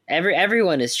 Exactly.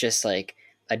 Everyone is just like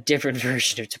a different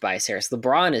version of Tobias Harris.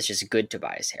 LeBron is just good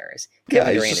Tobias Harris.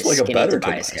 Kevin Durant he's just like a better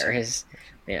Tobias Harris.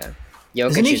 Yeah.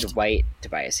 Jokic is white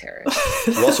Tobias Harris.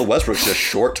 Russell Westbrook's just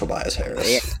short Tobias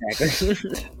Harris. Yeah,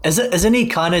 exactly. Isn't he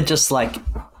kind of just like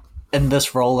in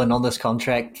this role and on this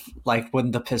contract like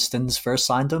when the Pistons first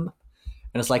signed him?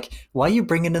 And it's like, why are you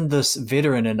bringing in this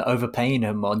veteran and overpaying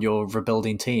him on your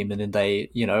rebuilding team? And then they,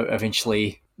 you know,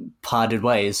 eventually parted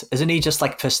ways. Isn't he just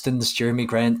like Pistons Jeremy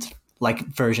Grant, like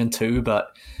version 2,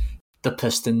 but the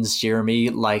Pistons Jeremy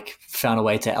like found a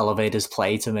way to elevate his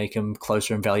play to make him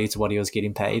closer in value to what he was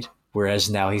getting paid? Whereas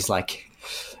now he's like,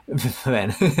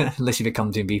 man, unless he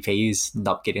becomes MVP, he's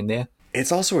not getting there.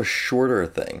 It's also a shorter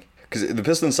thing because the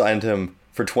Pistons signed him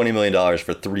for $20 million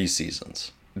for 3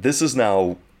 seasons. This is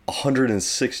now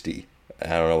 160. I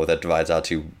don't know what that divides out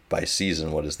to by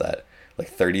season. What is that? Like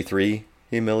 33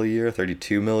 mil a year,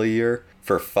 32 mil a year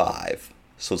for 5.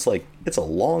 So it's like, it's a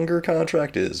longer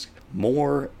contract, is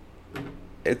more.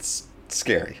 It's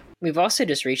scary. We've also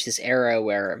just reached this era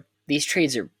where these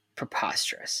trades are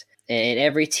preposterous. And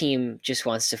every team just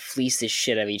wants to fleece the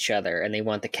shit out of each other, and they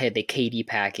want the KD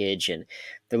package, and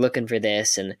they're looking for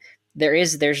this, and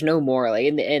there's no more like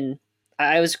and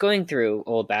I was going through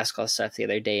old basketball stuff the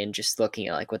other day and just looking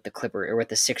at like what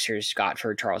the Sixers got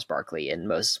for Charles Barkley and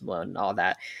Moses Malone and all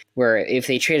that, where if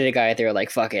they traded a guy, they were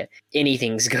like, fuck it,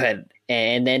 anything's good.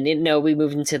 And then, we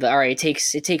moved into the, all right, it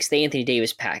takes the Anthony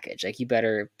Davis package. Like, you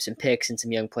better some picks and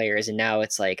some young players. And now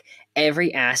it's like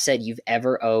every asset you've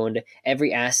ever owned,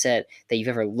 every asset that you've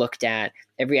ever looked at,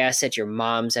 every asset your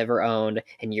mom's ever owned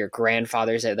and your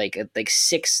grandfather's, like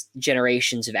 6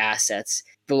 generations of assets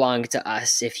belong to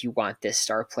us if you want this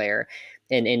star player.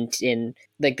 And in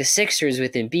like the Sixers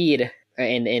with Embiid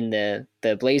and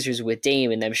the Blazers with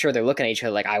Dame, and I'm sure they're looking at each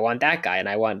other like, I want that guy,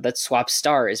 and let's swap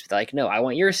stars. But they're like, no, I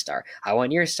want your star,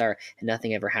 and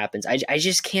nothing ever happens. I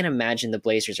just can't imagine the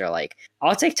Blazers are like,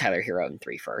 I'll take Tyler Hero in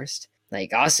 3 first.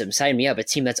 Like, awesome, sign me up. A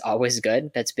team that's always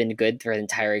good, that's been good for the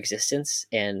entire existence,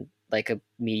 and like a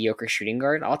mediocre shooting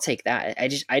guard, I'll take that.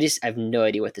 I have no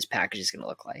idea what this package is going to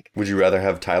look like. Would you rather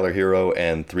have Tyler Hero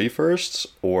and 3 firsts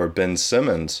or Ben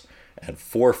Simmons and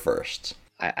 4 firsts?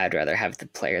 I'd rather have the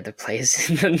player that plays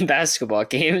in basketball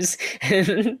games. I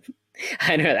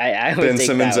would Ben take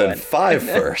Simmons that and 5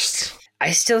 firsts.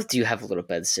 I still do have a little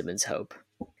Ben Simmons hope.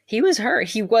 He was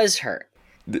hurt.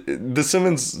 The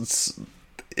Simmons,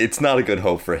 it's not a good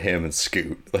hope for him and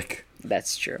Scoot. Like,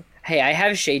 that's true. Hey, I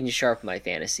have Shaden Sharp in my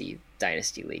fantasy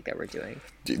dynasty league that we're doing.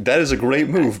 That is a great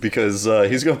move because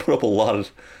he's going to put up a lot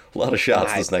of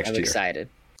shots this next year. I'm excited.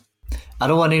 I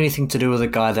don't want anything to do with a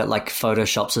guy that like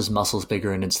photoshops his muscles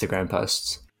bigger in Instagram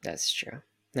posts. That's true.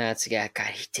 God,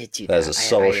 he did do that. That is a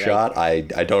subtle shot. I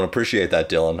don't appreciate that,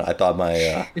 Dylan. I thought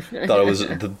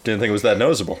didn't think it was that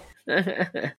noticeable.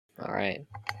 All right,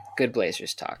 good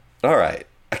Blazers talk. All right,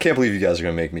 I can't believe you guys are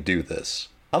going to make me do this.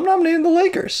 I'm nominating the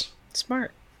Lakers.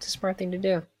 Smart. It's a smart thing to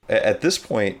do. At this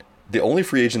point, the only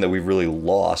free agent that we've really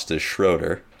lost is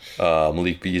Schroeder.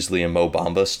 Malik Beasley and Mo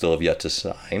Bamba still have yet to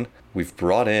sign. We've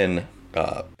brought in,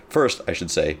 first, I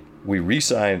should say, we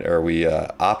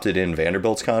opted in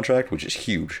Vanderbilt's contract, which is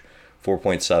huge.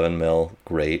 4.7 mil,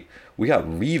 great. We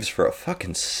got Reeves for a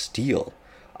fucking steal.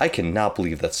 I cannot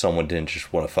believe that someone didn't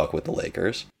just want to fuck with the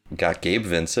Lakers. We got Gabe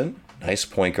Vincent, nice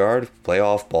point guard, play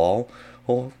off ball.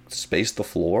 Well, space the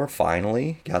floor,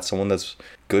 finally. Got someone that's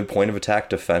good point of attack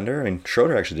defender. I mean,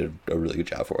 Schroeder actually did a really good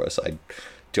job for us. I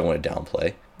don't want to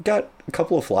downplay. Got a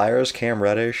couple of flyers, Cam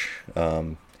Reddish,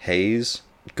 Hayes,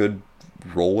 good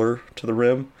roller to the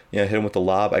rim. Hit him with the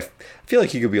lob. I feel like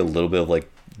he could be a little bit of like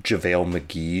JaVale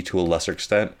McGee to a lesser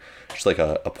extent. Just like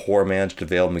a poor man's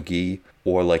JaVale McGee,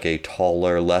 or like a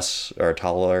taller,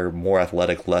 more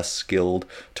athletic, less skilled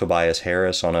Tobias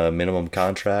Harris on a minimum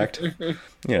contract.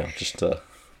 Just to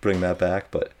bring that back.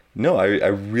 But no, I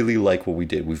really like what we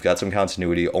did. We've got some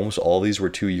continuity. Almost all these were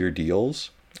 2-year deals.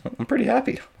 I'm pretty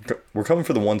happy. We're coming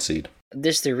for the 1 seed.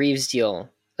 This the Reeves deal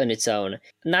on its own.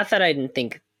 Not that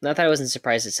I wasn't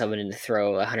surprised that someone didn't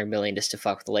throw $100 million just to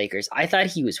fuck with the Lakers. I thought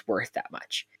he was worth that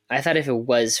much. I thought if it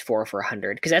was 4 for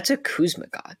 $100, because that's what Kuzma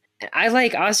got. And I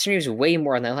like Austin Reeves way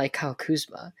more than I like Kyle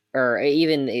Kuzma. Or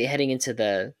even heading into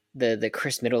the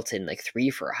Chris Middleton, like 3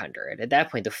 for $100. At that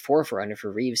point, the 4 for $100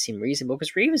 for Reeves seemed reasonable,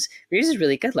 because Reeves is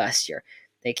really good last year.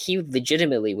 Like, he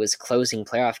legitimately was closing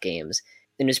playoff games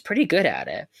and was pretty good at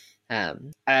it.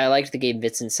 I liked the Gabe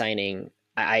Vincent signing.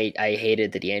 I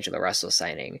hated the D'Angelo Russell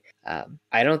signing.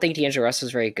 I don't think D'Angelo Russell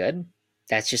is very good.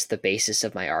 That's just the basis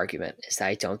of my argument, is that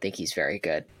I don't think he's very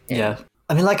good. Yeah.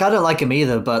 I mean, like, I don't like him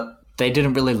either, but they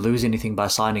didn't really lose anything by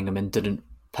signing him and didn't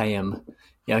pay him,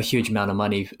 a huge amount of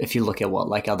money if you look at what,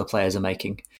 like, other players are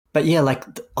making. But yeah, like,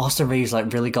 Austin Reeves,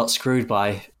 like, really got screwed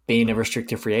by being a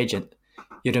restricted free agent.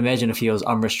 You'd imagine if he was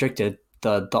unrestricted,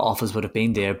 the offers would have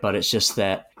been there, but it's just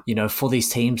that, for these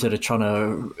teams that are trying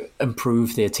to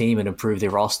improve their team and improve their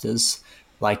rosters,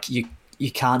 like,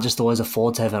 you can't just always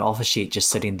afford to have an offer sheet just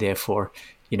sitting there for,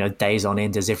 days on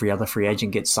end as every other free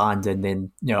agent gets signed, and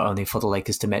then, only for the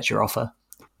Lakers to match your offer.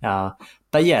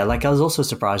 But yeah, like, I was also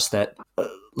surprised that,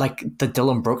 like, the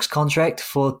Dylan Brooks contract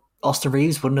for Austin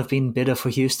Reeves wouldn't have been better for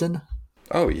Houston.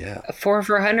 Oh yeah, 4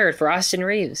 for $100 for Austin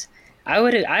Reeves. I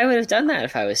would have done that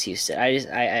if I was Houston.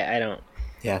 I don't.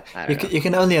 Yeah, you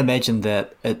can only imagine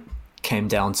that it came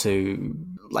down to,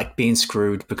 like, being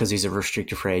screwed because he's a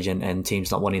restricted free agent and teams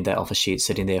not wanting that offer sheet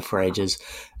sitting there for ages,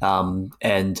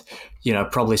 and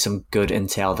probably some good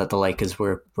intel that the Lakers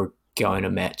were going to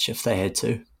match if they had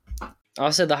to.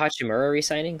 Also, the Hachimura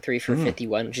re-signing, 3 for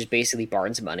 51, which is basically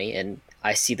Barnes' money, and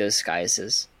I see those guys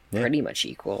as pretty much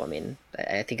equal. I mean,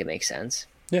 I think it makes sense.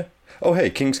 Yeah. Oh, hey,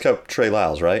 Kings kept Trey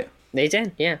Lyles, right? They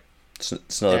did, yeah.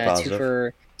 It's another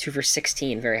positive. 2 for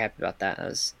 16. Very happy about that.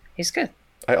 He's good.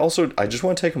 I just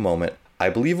want to take a moment. I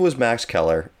believe it was Max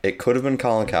Keller. It could have been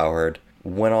Colin Cowherd.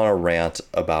 Went on a rant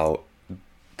about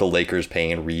the Lakers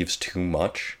paying Reeves too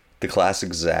much. The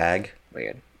classic zag.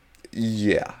 Weird.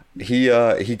 Yeah.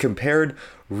 He compared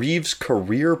Reeves'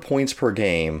 career points per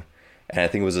game, and I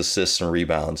think it was assists and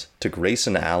rebounds, to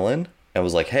Grayson Allen, and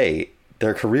was like, hey,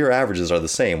 their career averages are the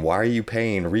same. Why are you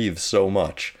paying Reeves so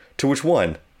much? To which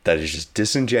one? That is just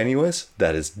disingenuous.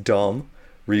 That is dumb.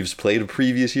 Reeves played a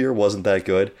previous year, wasn't that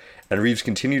good, and Reeves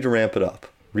continued to ramp it up.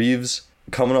 Reeves,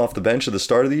 coming off the bench at the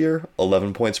start of the year,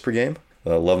 11 points per game.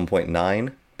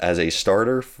 11.9 as a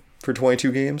starter for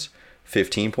 22 games,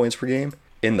 15 points per game.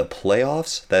 In the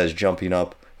playoffs, that is jumping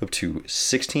up to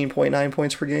 16.9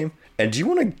 points per game. And do you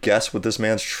want to guess what this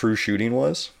man's true shooting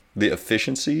was? The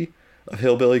efficiency of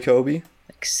Hillbilly Kobe?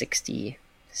 Like 60%.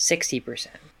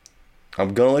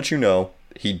 I'm going to let you know,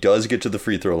 he does get to the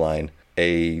free throw line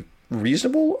a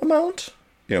reasonable amount,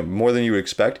 more than you would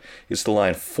expect. It's the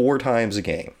line 4 times a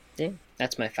game. Yeah,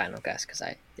 that's my final guess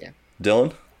yeah.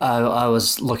 Dylan? I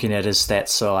was looking at his stats,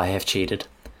 so I have cheated.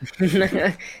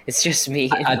 It's just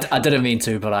me. I didn't mean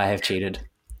to, but I have cheated.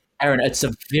 Aaron, it's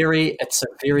a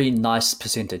very nice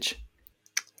percentage.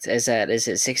 Is it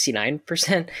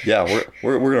 69%? Yeah,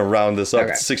 we're gonna round this up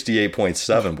Okay. to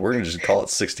 68.7, but we're gonna just call it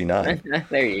 69.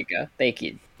 There you go. Thank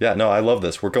you. Yeah, no, I love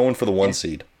this. We're going for the 1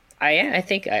 seed. I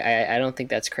think I don't think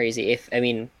that's crazy.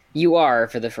 You are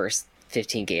for the first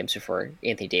 15 games before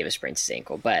Anthony Davis sprains his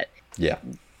ankle, but Yeah.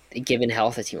 given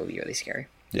health, the team will be really scary.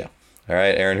 Yeah. All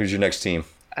right, Aaron, who's your next team?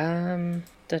 Can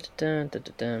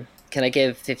I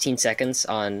give 15 seconds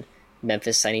on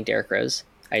Memphis signing Derrick Rose?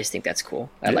 I just think that's cool.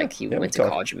 I like he went to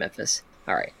college in Memphis.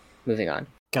 All right, moving on.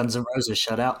 Guns N' Roses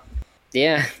shut out.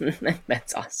 Yeah,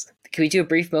 that's awesome. Can we do a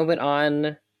brief moment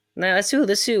on? No, let's get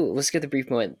the brief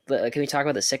moment. Can we talk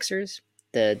about the Sixers?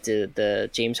 The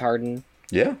James Harden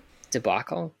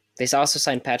debacle. They also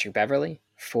signed Patrick Beverley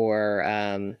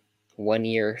for 1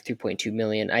 year, $3.2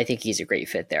 million. I think he's a great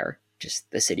fit there.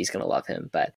 Just the city's gonna love him.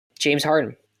 But James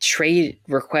Harden, trade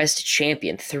request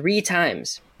champion 3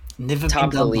 times. Never Top been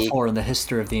of done the league. before in the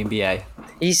history of the NBA.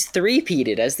 He's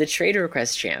three-peated as the trade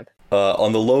request champ.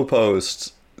 On the low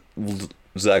post,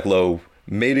 Zach Lowe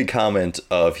made a comment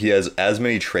of he has as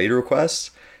many trade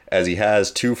requests as he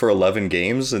has 2 for 11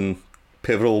 games in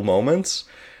pivotal moments.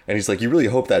 And he's like, you really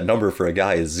hope that number for a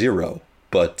guy is 0,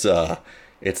 but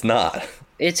it's not.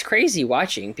 It's crazy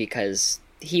watching because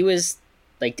he was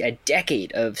like a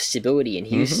decade of stability in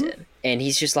Houston, and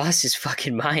he's just lost his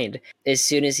fucking mind as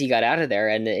soon as he got out of there.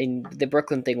 And the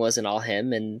Brooklyn thing wasn't all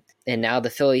him, and now the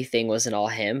Philly thing wasn't all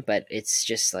him. But it's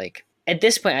just like at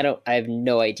this point, I have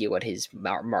no idea what his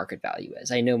market value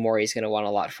is. I know Morey's going to want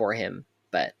a lot for him,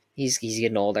 but he's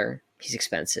getting older. He's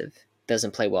expensive.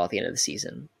 Doesn't play well at the end of the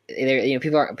season.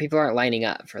 People aren't lining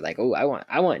up for like, oh,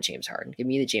 I want James Harden. Give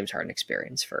me the James Harden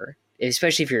experience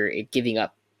especially if you're giving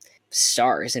up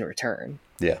stars in return.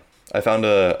 Yeah. I found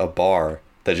a bar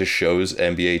that just shows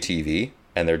NBA TV,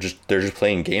 and they're just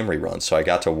playing game reruns. So I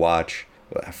got to watch,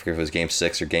 I forget if it was game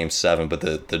 6 or game 7, but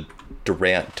the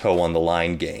Durant toe on the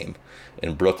line game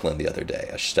in Brooklyn the other day.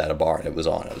 I was just at a bar and it was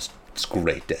on. It was a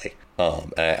great day.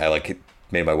 And I like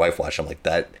made my wife watch. I'm like,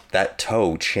 that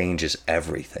toe changes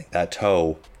everything. That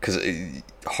toe, because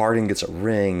Harden gets a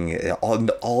ring.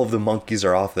 All of the monkeys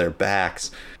are off their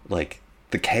backs. Like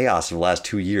the chaos of the last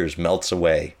 2 years melts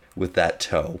away with that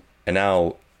toe. And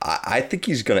now I think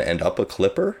he's going to end up a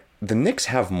Clipper. The Knicks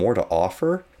have more to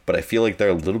offer, but I feel like they're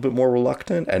a little bit more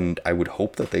reluctant, and I would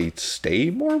hope that they stay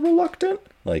more reluctant.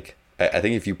 Like, I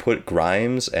think if you put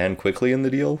Grimes and Quickly in the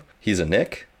deal, he's a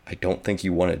Knick. I don't think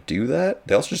you want to do that.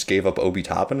 They also just gave up Obi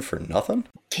Toppin for nothing.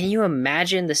 Can you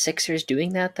imagine the Sixers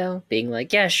doing that, though? Being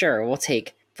like, yeah, sure, we'll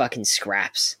take fucking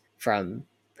scraps from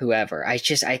whoever. I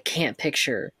can't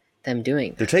picture them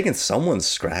doing that. They're taking someone's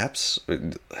scraps.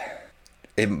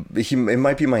 It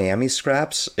might be Miami's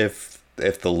scraps if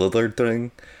the Lillard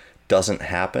thing doesn't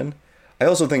happen. I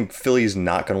also think Philly's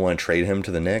not going to want to trade him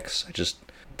to the Knicks.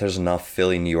 There's enough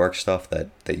Philly, New York stuff that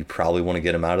you probably want to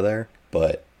get him out of there.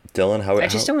 But Dylan, I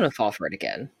just don't want to fall for it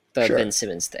again. The Sure. Ben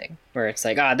Simmons thing, where it's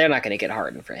like, they're not going to get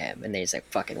Harden for him. And then he's like,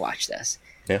 fucking watch this.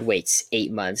 Yeah. Waits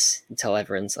 8 months until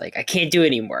everyone's like, I can't do it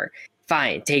anymore.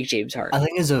 Fine, take James Harden. I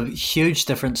think there's a huge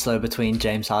difference, though, between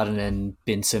James Harden and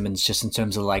Ben Simmons, just in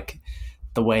terms of, like,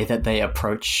 the way that they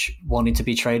approach wanting to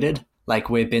be traded. Like,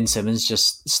 where Ben Simmons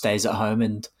just stays at home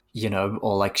and,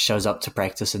 or, like, shows up to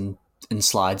practice in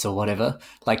slides or whatever.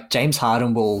 Like, James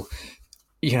Harden will,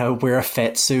 wear a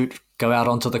fat suit, go out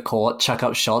onto the court, chuck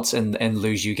up shots, and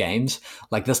lose you games.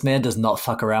 Like, this man does not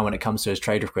fuck around when it comes to his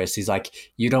trade requests. He's like,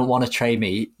 you don't want to trade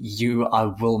me, I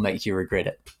will make you regret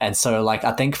it. And so, like,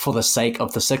 I think for the sake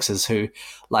of the Sixers, who,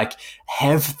 like,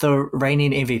 have the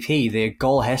reigning MVP, their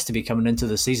goal has to be coming into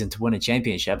the season to win a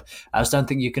championship. I just don't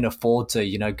think you can afford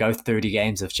to, go 30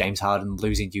 games of James Harden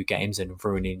losing you games and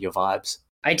ruining your vibes.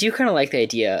 I do kind of like the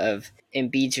idea of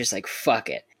Embiid's just like, fuck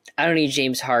it. I don't need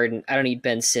James Harden. I don't need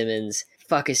Ben Simmons.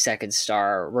 Fuck a second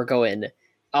star. We're going.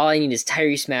 All I need is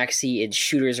Tyrese Maxey and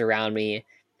shooters around me,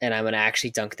 and I'm gonna actually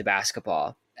dunk the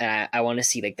basketball. And I want to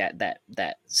see like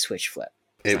that switch flip.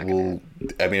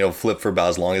 It'll flip for about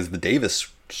as long as the Davis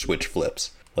switch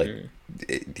flips. Like,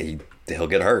 he'll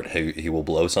get hurt. He will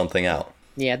blow something out.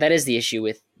 Yeah, that is the issue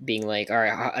with being like, all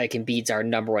right, like Embiid's our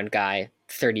number one guy,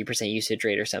 30% usage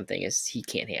rate or something, is he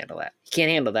can't handle that. He can't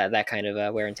handle that kind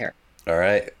of wear and tear. All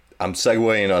right, I'm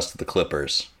segueing us to the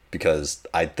Clippers because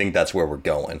I think that's where we're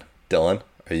going. Dylan,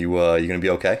 are you gonna be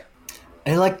okay? I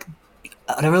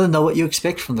don't really know what you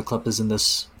expect from the Clippers in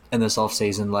this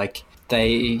offseason. Like,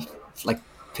 they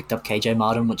picked up KJ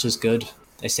Martin, which is good.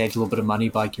 They saved a little bit of money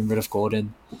by getting rid of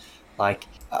Gordon. What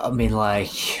are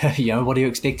you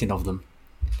expecting of them?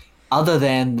 Other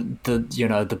than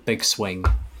the big swing.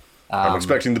 I'm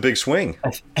expecting the big swing.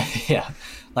 Yeah.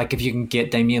 Like, if you can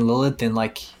get Damian Lillard, then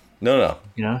No.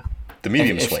 The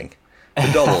medium swing. The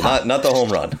double, not the home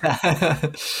run.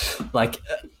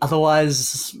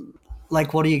 Otherwise,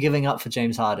 what are you giving up for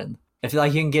James Harden? If you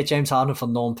can get James Harden for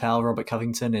Norm Powell, Robert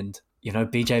Covington, and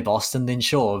BJ Boston, then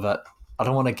sure, but I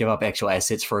don't want to give up actual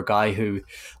assets for a guy who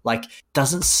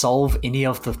doesn't solve any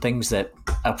of the things that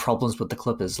are problems with the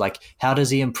Clippers. How does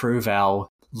he improve our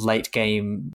late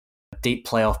game deep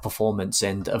playoff performance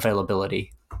and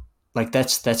availability?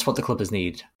 That's what the Clippers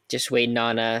need. Just waiting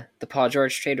on the Paul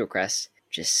George trade request.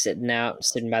 Just sitting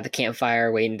by the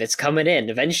campfire, waiting. That's coming in.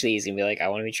 Eventually, he's gonna be like, "I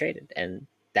want to be traded," and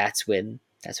that's when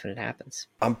it happens.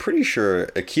 I'm pretty sure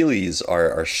Achilles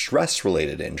are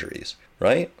stress-related injuries,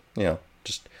 right?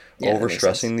 Just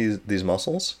overstressing these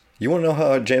muscles. You want to know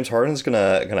how James Harden's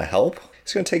gonna help?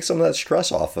 He's gonna take some of that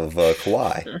stress off of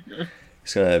Kawhi.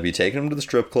 He's gonna be taking him to the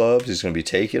strip clubs. He's gonna be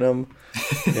taking him,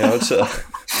 to.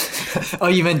 Oh,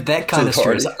 you meant that kind of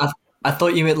stress? I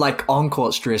thought you meant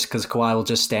on-court stress because Kawhi will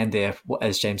just stand there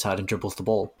as James Harden dribbles the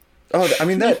ball. Oh, I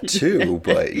mean that too,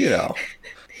 but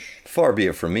far be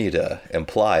it from me to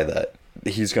imply that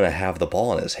he's going to have the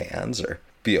ball in his hands or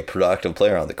be a productive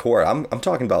player on the court. I'm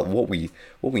talking about what we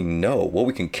know, what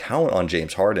we can count on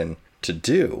James Harden to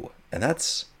do, and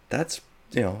that's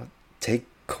take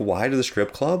Kawhi to the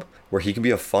strip club where he can be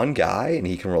a fun guy and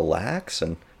he can relax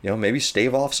and maybe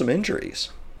stave off some injuries.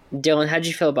 Dylan, how'd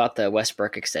you feel about the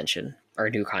Westbrook extension or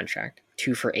new contract?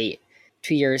 2 for $8,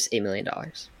 2 years, $8 million.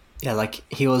 Yeah,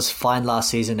 he was fine last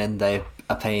season, and they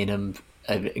are paying him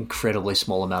an incredibly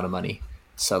small amount of money.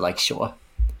 So, sure.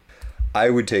 I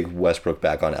would take Westbrook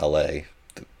back on LA,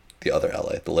 the other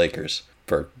LA, the Lakers,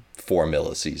 for $4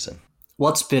 million a season.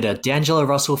 What's better, D'Angelo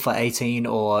Russell for 18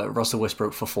 or Russell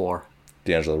Westbrook for 4?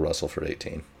 D'Angelo Russell for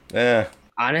 18.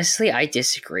 Honestly, I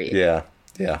disagree. Yeah.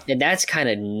 And that's kind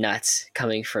of nuts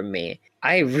coming from me.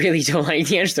 I really don't like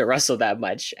D'Angelo Russell that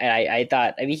much. And I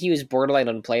thought, he was borderline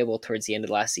unplayable towards the end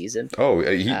of last season. Oh,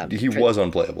 he was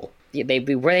unplayable. Yeah,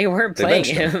 they weren't playing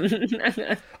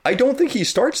him. I don't think he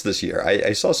starts this year.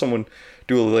 I saw someone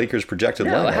do a Lakers projected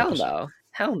lineup.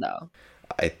 Hell no.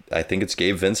 I think it's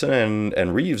Gabe Vincent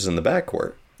and Reeves in the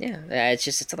backcourt. Yeah,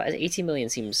 it's 18 million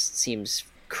seems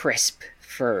crisp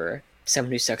for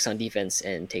someone who sucks on defense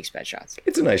and takes bad shots.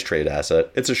 It's a nice trade asset.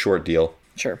 It's a short deal.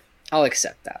 Sure. I'll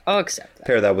accept that.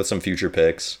 Pair that with some future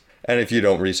picks. And if you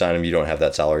don't re-sign him, you don't have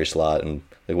that salary slot. And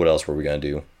what else were we going to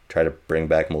do? Try to bring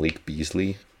back Malik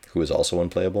Beasley, who is also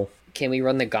unplayable? Can we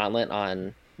run the gauntlet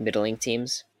on middling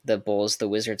teams? The Bulls, the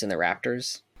Wizards, and the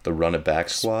Raptors? The run-it-back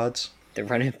squads? The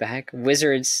run-it-back?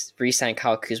 Wizards re-signed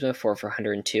Kyle Kuzma for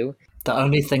 102. The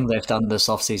only thing they've done this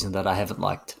offseason that I haven't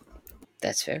liked.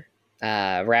 That's fair.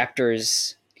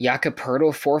 Raptors, Jakob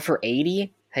Poeltl 4 for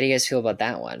 80. How do you guys feel about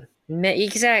that one?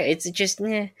 Exactly. It's just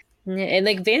And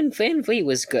Van Vliet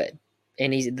was good,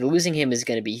 and losing him is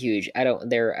going to be huge.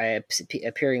 They're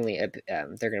appearingly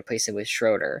they're going to place him with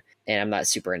Schroeder, and I'm not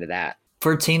super into that.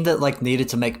 For a team that needed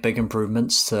to make big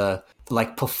improvements to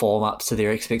perform up to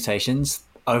their expectations,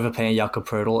 overpaying Jakob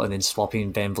Poeltl and then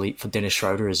swapping Van Vliet for Dennis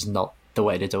Schroeder is not the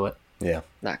way to do it. Yeah.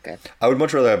 Not good. I would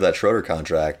much rather have that Schroeder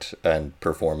contract and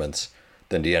performance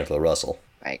than D'Angelo Russell.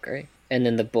 I agree. And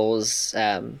then the Bulls,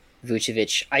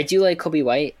 Vucevic. I do like Kobe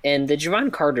White, and the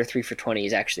Javon Carter 3 for 20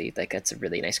 is actually that's a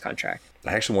really nice contract.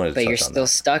 I actually wanted to touch on that. But you're still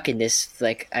stuck in this.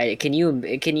 Can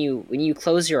you when you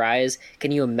close your eyes,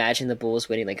 can you imagine the Bulls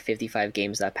winning 55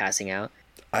 games without passing out?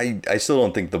 I still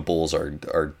don't think the Bulls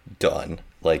are done.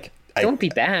 Don't be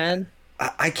bad.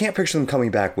 I can't picture them coming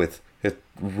back with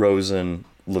Rosen,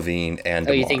 Levine, and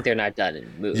DeMar. You think they're not done in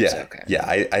moves? Yeah, okay. Yeah.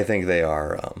 I think they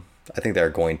are. I think they're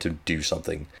going to do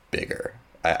something bigger.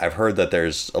 I've heard that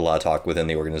there's a lot of talk within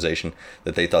the organization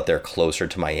that they thought they're closer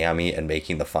to Miami and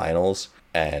making the finals,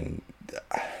 and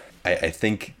I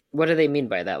think. What do they mean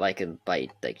by that? By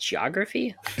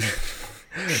geography?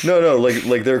 No,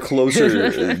 they're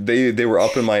closer. they were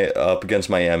up against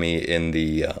Miami in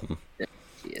the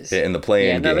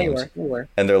play-in games. They were.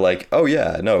 And they're like, oh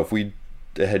yeah, no, if we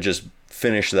had just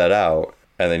finished that out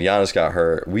and then Giannis got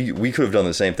hurt. We could have done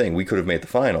the same thing. We could have made the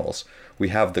finals. We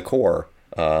have the core.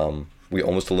 We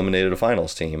almost eliminated a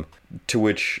finals team. To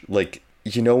which, like,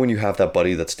 you know, when you have that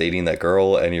buddy that's dating that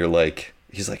girl, and you're like,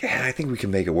 he's like, yeah, I think we can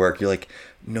make it work. You're like,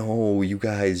 no, you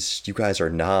guys are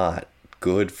not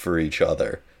good for each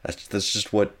other. That's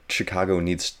just what Chicago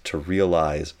needs to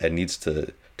realize, and needs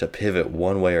to pivot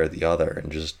one way or the other,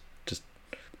 and just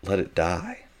let it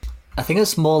die. I think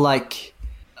it's more like,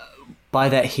 by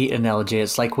that Heat analogy,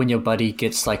 it's like when your buddy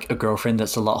gets like a girlfriend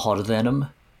that's a lot hotter than him,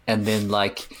 and then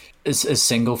like is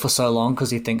single for so long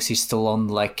because he thinks he's still on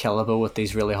like caliber with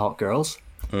these really hot girls.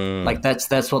 Like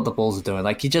that's what the Bulls are doing.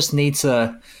 Like, you just need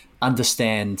to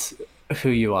understand who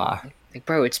you are. Like,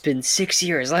 bro, it's been 6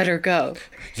 years. Let her go.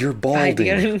 You're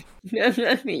balding.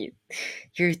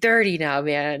 You're 30 now,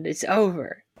 man. It's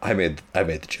over. I made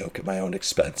the joke at my own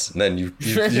expense, and then you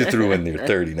threw in your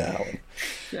 30 now.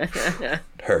 And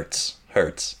hurts.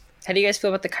 How do you guys feel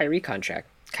about the Kyrie contract?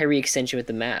 Kyrie extension with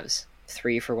the Mavs,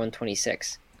 3 for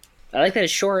 126. I like that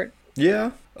it's short.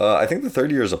 Yeah, I think the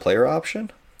third year is a player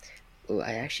option. Ooh,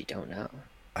 I actually don't know.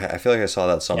 I feel like I saw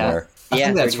that somewhere. I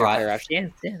think that's right. Yeah,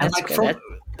 and that's like good.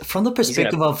 from the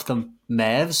perspective of the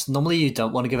Mavs, normally you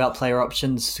don't want to give out player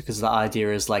options because the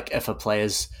idea is like if a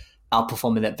player's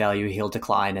outperforming that value, he'll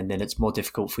decline, and then it's more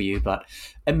difficult for you. But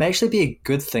it may actually be a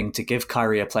good thing to give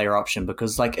Kyrie a player option,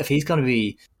 because like if he's going to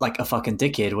be like a fucking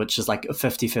dickhead, which is like a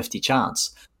 50-50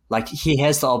 chance, like he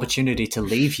has the opportunity to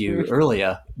leave you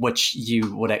earlier, which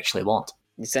you would actually want.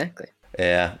 Exactly.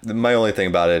 Yeah, my only thing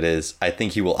about it is I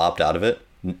think he will opt out of it,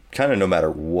 kind of no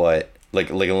matter what. Like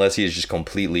unless he is just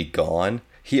completely gone,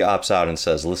 he opts out and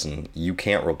says, "Listen, you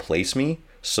can't replace me,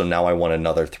 so now I want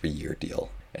another 3-year deal,"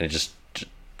 and it just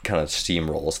kind of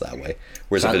steamrolls that way.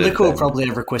 Whereas Luka will probably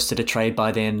have requested a trade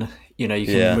by then. You know, you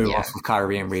can move off of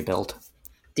Kyrie and rebuild.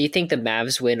 Do you think the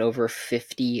Mavs win over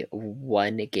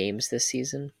 51 games this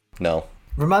season? No.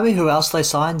 Remind me who else they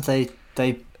signed. They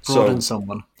brought in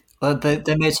someone.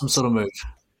 They made some sort of move.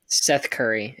 Seth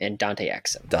Curry and Dante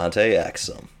Exum. Dante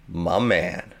Exum, my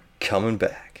man, coming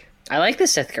back. I like the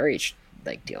Seth Curry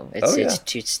deal.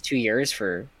 It's 2 years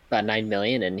for about $9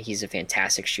 million, and he's a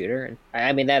fantastic shooter. And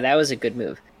I mean that was a good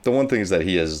move. The one thing is that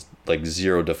he has like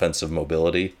zero defensive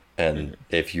mobility, and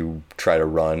if you try to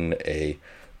run a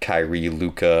Kyrie,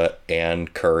 Luka,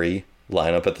 and Curry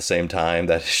lineup at the same time,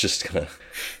 that is just gonna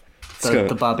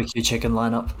the barbecue chicken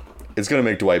lineup. It's gonna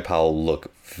make Dwight Powell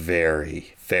look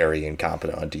very, very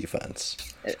incompetent on defense.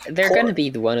 They're going to be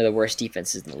one of the worst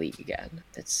defenses in the league again.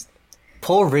 It's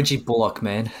poor Reggie Bullock,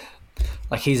 man.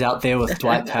 Like, he's out there with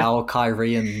Dwight Powell,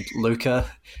 Kyrie, and Luka,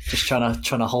 just trying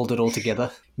to hold it all together.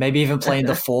 Maybe even playing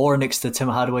the 4 next to Tim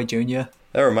Hardaway Jr.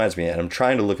 That reminds me, and I'm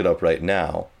trying to look it up right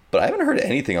now, but I haven't heard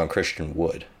anything on Christian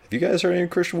Wood. Have you guys heard any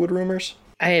Christian Wood rumors?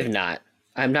 I have not.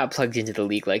 I'm not plugged into the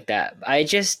league like that. I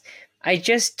don't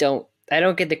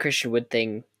get the Christian Wood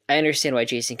thing. I understand why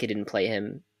Jason Kidd didn't play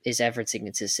him. His effort's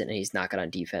inconsistent, and he's not good on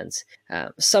defense.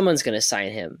 Someone's going to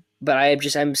sign him. But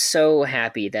I'm so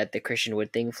happy that the Christian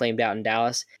Wood thing flamed out in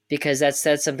Dallas, because that's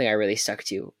something I really stuck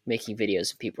to, making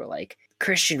videos. And people are like,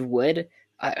 Christian Wood,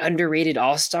 underrated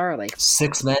all-star, like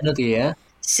 6th man of the year,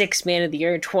 6th man of the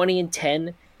year,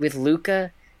 20-10 with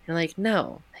Luka. And like,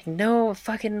 no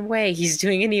fucking way he's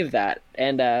doing any of that.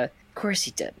 And of course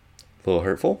he did. A little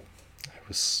hurtful.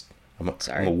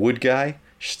 I'm a Wood guy.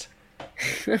 Just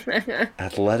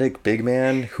athletic big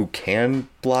man who can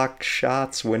block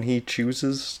shots when he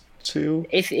chooses to.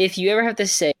 If you ever have to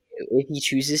say if he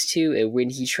chooses to and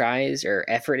when he tries, or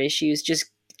effort issues,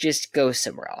 just go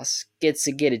somewhere else. Get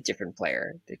a different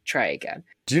player. Try again.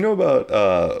 Do you know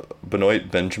about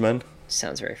Benoit Benjamin?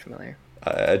 Sounds very familiar.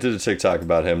 I did a TikTok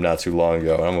about him not too long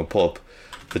ago, and I'm gonna pull up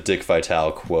the Dick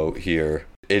Vitale quote here.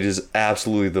 It is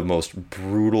absolutely the most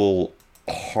brutal,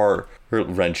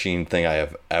 heart-wrenching thing I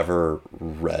have ever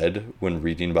read when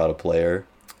reading about a player.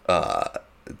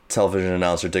 Television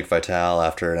announcer Dick Vitale,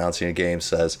 after announcing a game,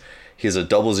 says he has a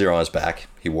 00 on his back.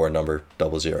 He wore a number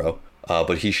 00,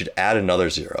 but he should add another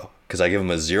 0, because I give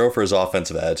him a 0 for his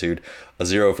offensive attitude, a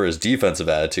 0 for his defensive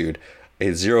attitude,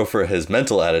 a 0 for his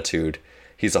mental attitude.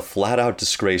 He's a flat-out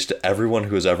disgrace to everyone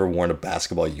who has ever worn a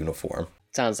basketball uniform.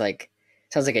 Sounds like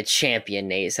a champion,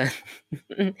 Nate.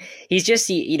 He's just,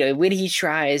 when he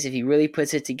tries, if he really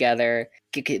puts it together,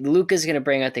 Luka's going to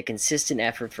bring out the consistent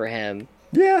effort for him.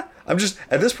 Yeah, I'm just,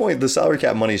 at this point, the salary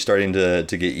cap money is starting to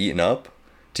get eaten up,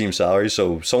 team salary,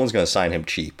 so someone's going to sign him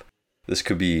cheap. This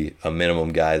could be a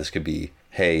minimum guy. This could be,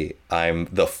 hey, I'm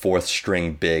the 4th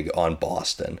string big on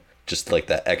Boston. Just like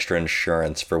that extra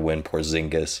insurance for when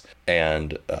Porzingis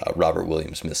and Robert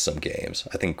Williams miss some games.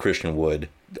 I think Christian Wood,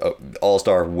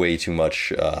 all-star, way too much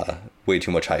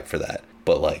hype for that.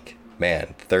 But like,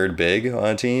 man, third big on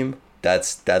a team,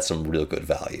 that's some real good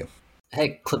value.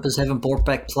 Hey, Clippers haven't brought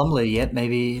back Plumlee yet.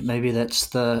 Maybe that's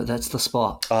the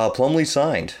spot. Plumlee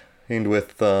signed, and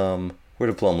with where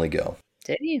did Plumlee go?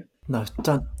 Did you? No,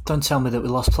 don't tell me that we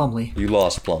lost Plumlee. You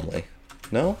lost Plumlee.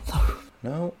 No,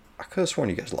 no. I could have sworn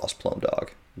you guys lost Plum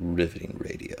Dog. Riveting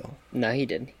radio. No, he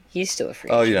didn't. He's still a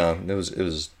free Oh, agent. it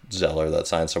was Zeller that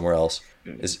signed somewhere else.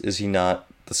 Is he not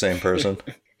the same person?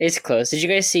 It's close. Did you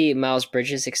guys see Miles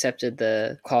Bridges accepted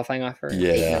the qualifying offer?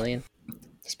 Yeah. $8 million.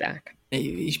 He's back.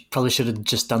 He probably should have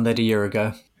just done that a year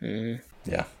ago.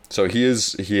 Yeah. So he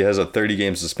has a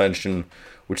 30-game suspension,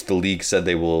 which the league said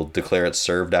they will declare it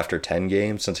served after 10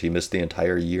 games since he missed the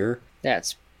entire year.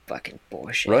 That's fucking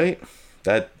bullshit. Right?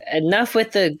 That Enough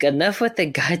with the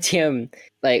goddamn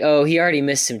like, oh, he already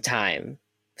missed some time,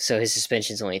 so his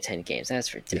suspension's only 10 games.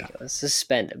 That's ridiculous. Yeah.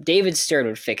 Suspend him. David Stern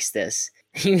would fix this.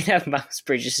 You would have Miles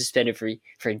Bridges suspended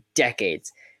for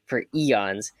decades, for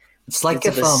eons. It's like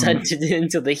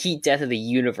until the heat death of the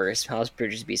universe, Miles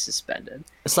Bridges be suspended.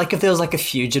 It's like if there was like a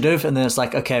fugitive, and then it's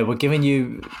like, okay, we're giving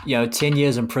you 10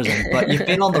 years in prison, but you've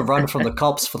been on the run from the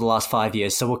cops for the last 5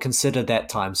 years, so we'll consider that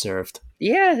time served.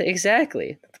 Yeah,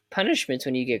 exactly. Punishments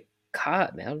when you get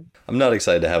caught, man. I'm not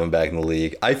excited to have him back in the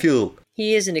league. I feel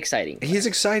he isn't exciting. He's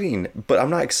exciting, but I'm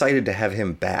not excited to have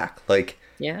him back. Like,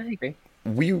 yeah, I agree.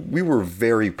 We were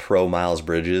very pro Miles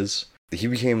Bridges. He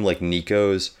became like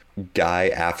Nico's guy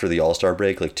after the All-Star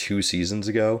break, like 2 seasons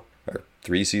ago or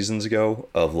 3 seasons ago,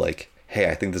 of like, hey,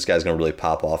 I think this guy's gonna really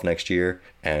pop off next year.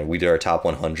 And we did our top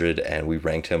 100 and we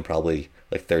ranked him probably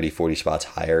like 30-40 spots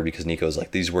higher because Nico's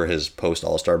like, these were his post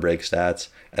All-Star break stats,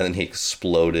 and then he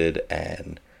exploded,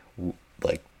 and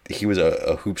like he was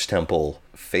a Hoops Temple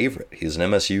favorite. He's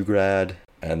an MSU grad,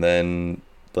 and then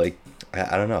like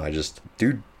I don't know, I just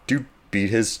dude beat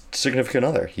his significant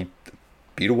other. He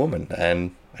beat a woman,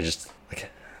 and I just like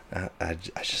I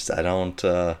don't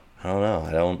know.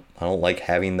 I don't like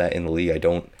having that in the league. I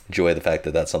don't enjoy the fact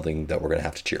that that's something that we're gonna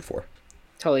have to cheer for.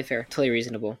 Totally fair, totally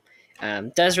reasonable.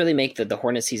 Does really make the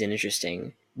Hornets season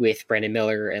interesting with Brandon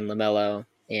Miller and LaMelo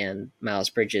and Miles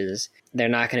Bridges. They're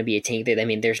not going to be a tank. I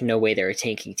mean, there's no way they're a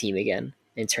tanking team again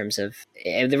in terms of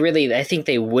really. I think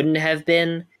they wouldn't have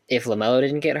been if LaMelo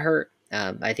didn't get hurt.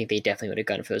 I think they definitely would have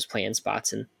gone for those play-in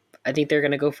spots, and I think they're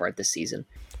going to go for it this season.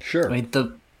 Sure. I mean,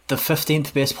 the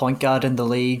 15th best point guard in the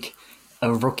league,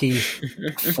 a rookie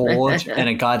forward, and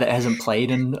a guy that hasn't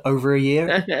played in over a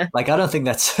year. Like, I don't think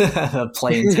that's a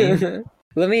playing team.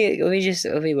 Let me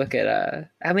look at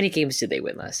how many games did they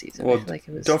win last season? Well,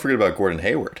 don't forget about Gordon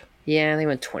Hayward. Yeah, they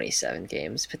won 27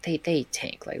 games, but they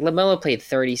tank. Like LaMelo played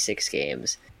 36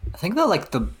 games. I think they're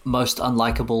like the most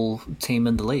unlikable team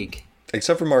in the league,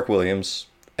 except for Mark Williams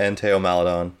and Teo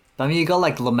Maledon. I mean, you got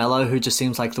like LaMelo, who just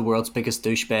seems like the world's biggest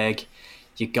douchebag.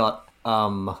 You got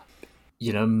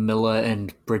Miller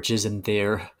and Bridges and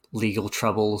their legal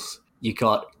troubles. You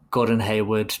got Gordon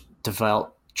Hayward,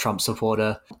 devout Trump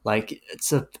supporter. Like,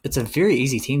 it's a very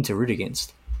easy team to root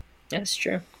against. That's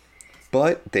true.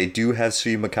 But they do have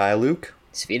Svi Mikhailuk.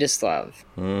 Sviatoslav.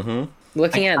 Mm-hmm.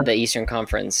 Looking at the Eastern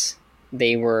Conference,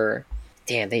 they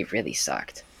really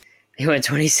sucked. They won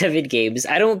 27 games.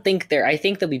 I think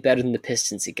they'll be better than the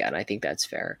Pistons again. I think that's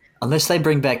fair. Unless they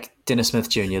bring back Dennis Smith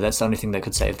Jr., that's the only thing that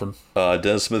could save them.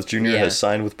 Dennis Smith Jr. has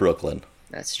signed with Brooklyn.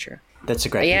 That's true. That's a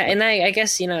great Yeah, and I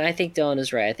guess, I think Dylan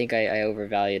is right. I think I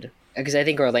overvalued, because I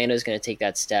think Orlando's going to take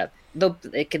that step. Though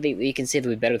you can say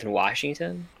they'll be better than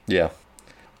Washington. Yeah.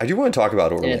 I do want to talk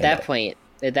about Orlando. And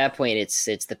at that point, it's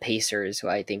the Pacers who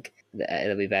I think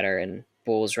they'll be better, and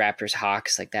Bulls, Raptors,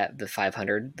 Hawks, like that, the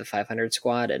 500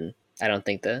 squad, and I don't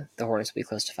think the Hornets will be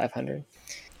close to 500.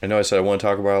 I know I said I want to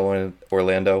talk about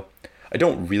Orlando. I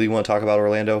don't really want to talk about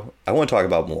Orlando. I want to talk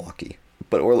about Milwaukee.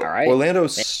 But right.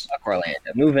 Orlando's... Orlando.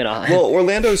 Moving on. Well,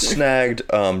 Orlando snagged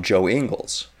Joe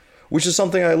Ingles, which is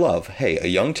something I love. Hey, a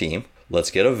young team. Let's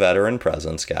get a veteran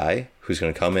presence guy who's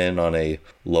going to come in on a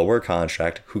lower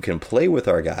contract, who can play with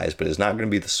our guys, but is not going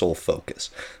to be the sole focus.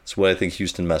 That's what I think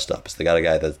Houston messed up, is they got a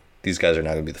guy that these guys are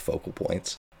not going to be the focal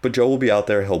points. But Joe will be out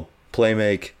there. He'll play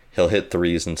make. He'll hit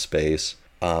threes in space.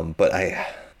 But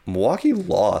Milwaukee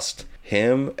lost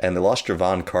him, and they lost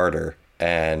Javon Carter,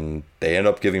 and they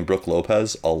ended up giving Brook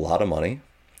Lopez a lot of money.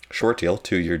 Short deal,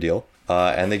 2-year deal.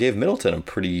 And they gave Middleton a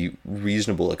pretty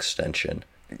reasonable extension.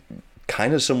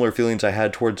 Kind of similar feelings I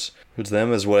had towards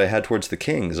them as what I had towards the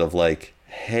Kings, of like,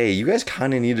 hey, you guys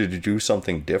kind of needed to do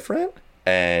something different,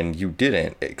 and you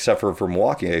didn't. Except for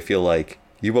Milwaukee, I feel like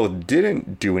you both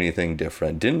didn't do anything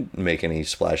different, didn't make any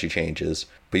splashy changes,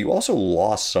 but you also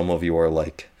lost some of your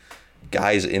like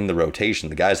guys in the rotation,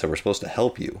 the guys that were supposed to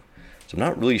help you. So I'm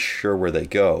not really sure where they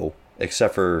go.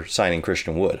 except for signing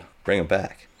Christian Wood. Bring him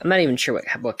back. I'm not even sure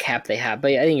what cap they have,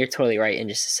 but I think you're totally right in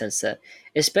just the sense that,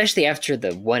 especially after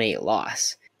the 1-8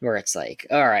 loss, where it's like,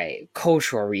 all right,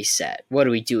 cultural reset. What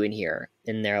are we doing here?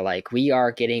 And they're like, we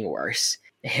are getting worse.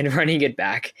 And running it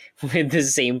back with the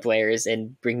same players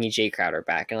and bringing Jay Crowder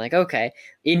back. And like, okay,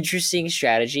 interesting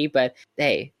strategy, but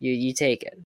hey, you take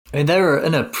it. I mean, they were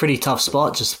in a pretty tough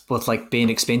spot just with like being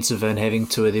expensive and having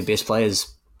two of their best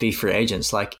players be free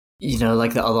agents. Like, you know,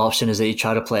 like the other option is that you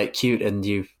try to play it cute and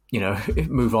you know,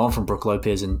 move on from Brook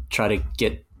Lopez and try to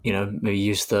get, you know, maybe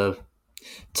use the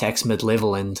tax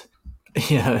mid-level and,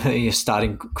 you know, you're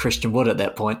starting Christian Wood at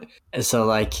that point. And so,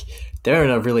 like, they're in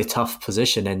a really tough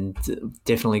position and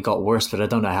definitely got worse, but I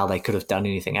don't know how they could have done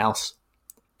anything else.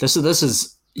 This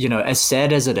is, you know, as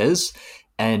sad as it is,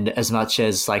 and as much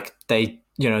as, like, they,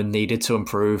 you know, needed to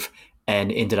improve and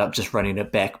ended up just running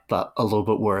it back, but a little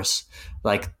bit worse.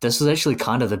 Like, this is actually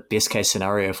kind of the best case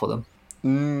scenario for them.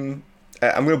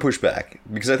 I'm going to push back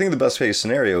because I think the best case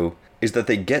scenario is that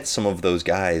they get some of those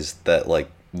guys that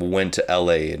like went to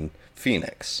LA and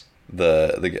Phoenix,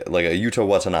 the like a Yuta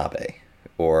Watanabe,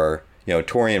 or you know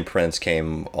Torian Prince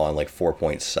came on like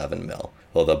 4.7 mil.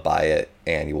 Well, the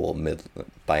biannual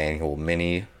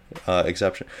mini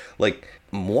exception. Like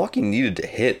Milwaukee needed to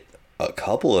hit a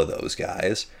couple of those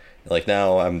guys. Like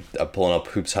now I'm pulling up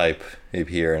Hoops Hype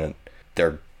here and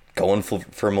they're going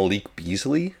for Malik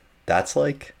Beasley. That's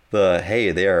like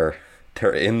they're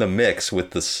in the mix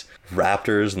with the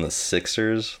Raptors and the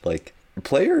Sixers. Like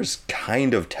players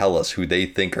kind of tell us who they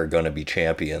think are going to be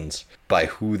champions by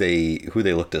who they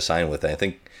look to sign with. And I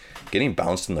think getting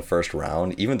bounced in the first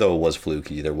round, even though it was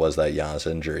fluky, there was that Giannis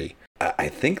injury. I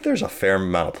think there's a fair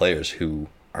amount of players who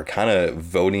are kind of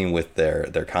voting with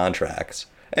their contracts.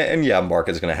 And yeah,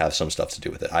 market's going to have some stuff to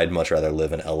do with it. I'd much rather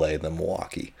live in LA than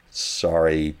Milwaukee.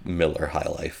 Sorry, Miller High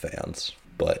Life fans,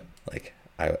 but like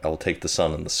I will take the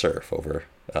sun and the surf over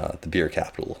the beer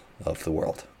capital of the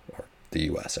world, or the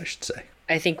U.S., I should say.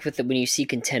 I think when you see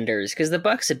contenders, because the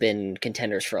Bucks have been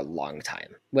contenders for a long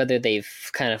time, whether they've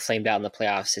kind of flamed out in the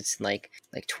playoffs, it's like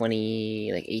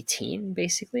 2018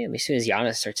 basically. I mean, as soon as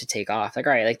Giannis starts to take off, like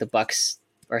all right, like the Bucks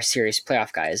are serious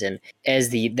playoff guys, and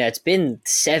that's been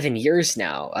 7 years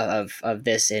now of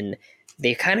this, and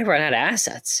they've kind of run out of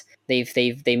assets. They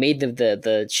made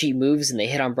the cheap moves and they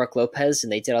hit on Brook Lopez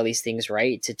and they did all these things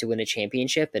right to win a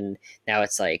championship, and now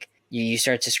it's like you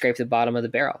start to scrape the bottom of the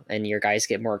barrel and your guys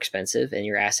get more expensive and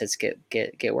your assets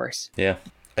get worse. Yeah,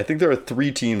 I think there are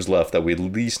 3 teams left that we at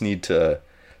least need to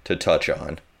touch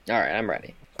on. All right, I'm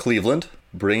ready. Cleveland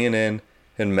bringing in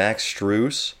Max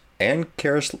Strus and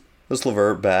Karis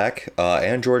LeVert back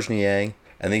and George Niang.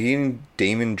 And they getting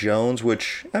Damon Jones,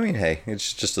 which, I mean, hey,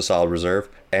 it's just a solid reserve.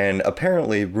 And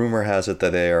apparently, rumor has it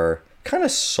that they are kind of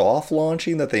soft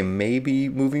launching that they may be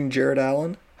moving Jared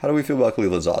Allen. How do we feel about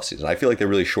Cleveland's offseason? I feel like they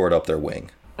really shored up their wing.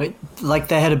 Like,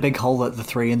 they had a big hole at the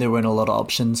 3, and there weren't a lot of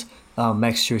options.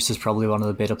 Max Strus is probably one of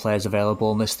the better players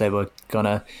available, unless they were going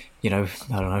to, you know,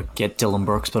 I don't know, get Dylan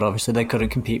Brooks. But obviously, they couldn't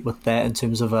compete with that in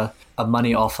terms of a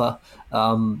money offer.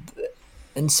 And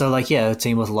so, like, yeah, a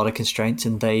team with a lot of constraints,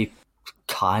 and they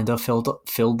kind of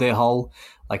filled their hole.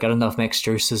 Like, I don't know if Max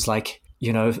Strus is like,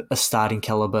 you know, a starting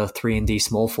caliber 3-and-D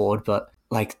small forward, but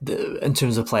like in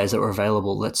terms of players that were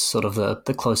available, that's sort of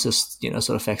the closest, you know,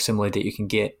 sort of facsimile that you can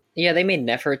get. Yeah, they made an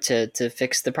effort to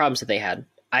fix the problems that they had.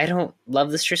 I don't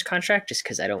love the Strus contract just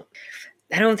because I don't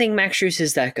think Max Strus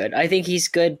is that good. I think he's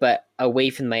good, but away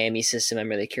from the Miami system, I'm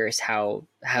really curious how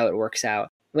it works out.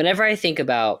 Whenever I think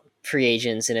about free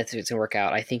agents and if it's going to work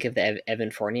out, I think of the Evan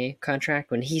Fournier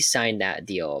contract. When he signed that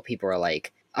deal, people are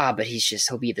like, but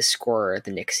he'll be the scorer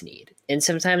the Knicks need. And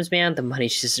sometimes, man, the money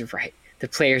just isn't right. The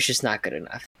player's just not good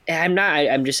enough. I'm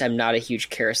not a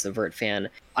huge Karis LeVert fan.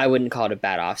 I wouldn't call it a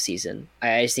bad offseason.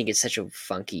 I just think it's such a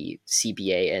funky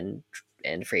CBA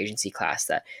and free agency class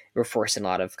that we're forcing a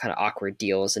lot of kind of awkward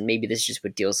deals. And maybe this is just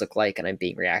what deals look like and I'm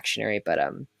being reactionary, but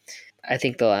I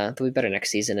think they'll be better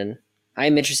next season. And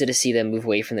I'm interested to see them move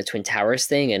away from the Twin Towers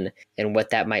thing and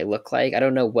what that might look like. I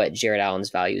don't know what Jared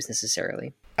Allen's value is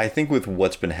necessarily. I think with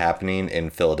what's been happening in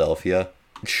Philadelphia,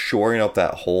 shoring up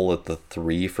that hole at the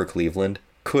 3 for Cleveland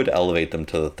could elevate them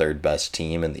to the 3rd best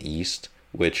team in the East,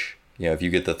 which, you know, if you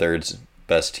get the 3rd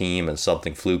best team and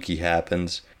something fluky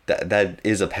happens, that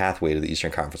is a pathway to the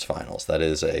Eastern Conference Finals. That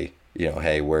is a, you know,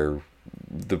 hey, where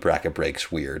the bracket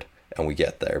breaks weird and we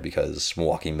get there because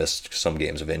Milwaukee missed some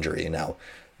games of injury and now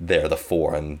they're the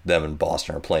 4 and them and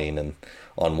Boston are playing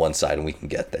on one side and we can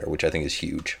get there, which I think is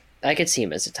huge. I could see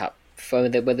them as a top.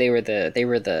 But they were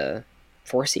the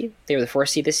 4 seed. They were the 4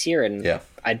 seed this year, and yeah.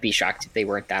 I'd be shocked if they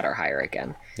weren't that or higher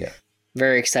again. Yeah,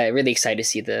 really excited to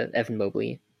see the Evan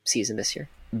Mobley season this year.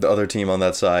 The other team on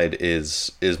that side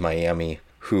is Miami,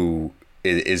 who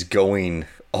is going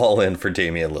all in for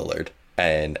Damian Lillard.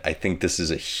 And I think this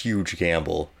is a huge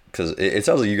gamble because it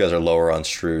sounds like you guys are lower on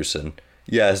Strus. And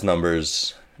yeah, his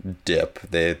numbers dip.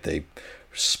 They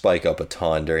spike up a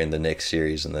ton during the Knicks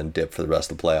series and then dip for the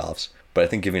rest of the playoffs. But I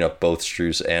think giving up both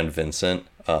Strus and Vincent,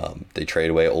 they trade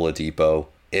away Oladipo.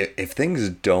 If they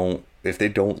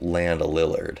don't land a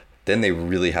Lillard, then they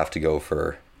really have to go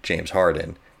for James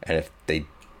Harden. And if they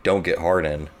don't get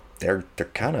Harden, they're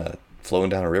kind of flowing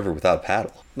down a river without a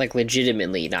paddle. Like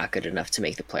legitimately not good enough to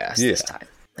make the playoffs this time.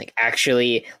 Like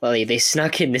actually, well, they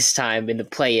snuck in this time in the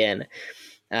play-in,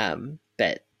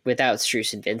 but without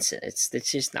Strus and Vincent,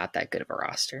 it's just not that good of a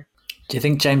roster. Do you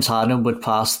think James Harden would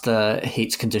pass the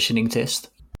Heat's conditioning test?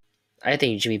 I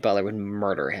think Jimmy Butler would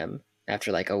murder him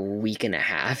after like a week and a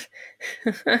half.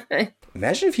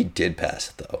 Imagine if he did pass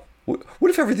it though.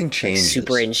 What if everything changes?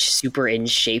 Like super in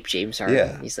shape James Harden.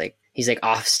 Yeah. He's like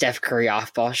off Steph Curry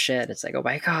off ball shit. It's like, oh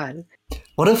my God.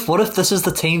 What if this is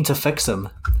the team to fix him?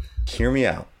 Hear me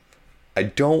out. I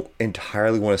don't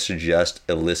entirely want to suggest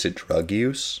illicit drug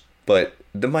use, but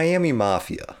the Miami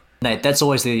Mafia. Nate, that's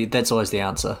always the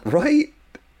answer. Right?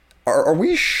 Are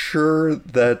we sure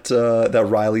that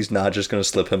Riley's not just going to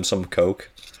slip him some coke?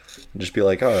 And just be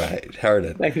like, all right,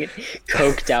 Harden. Like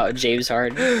coked out James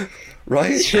Harden.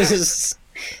 Right? Just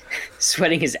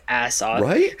sweating his ass off.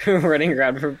 Right? Running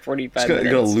around for 45 minutes.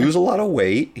 He's going to lose a lot of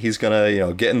weight. He's going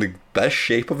to, get in the best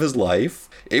shape of his life.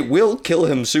 It will kill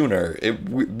him sooner.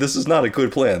 This is not a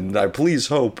good plan. I please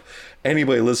hope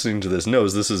anybody listening to this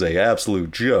knows this is a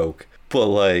absolute joke. But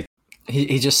like,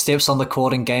 he just steps on the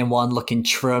court in game one looking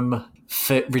trim,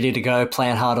 fit, ready to go,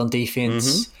 playing hard on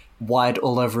defense, white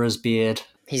all over his beard.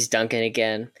 He's dunking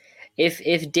again.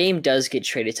 If Dame does get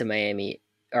traded to Miami,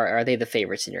 are they the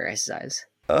favorites in your guys' eyes?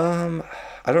 I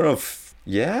don't know if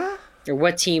Or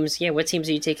what teams? Yeah, what teams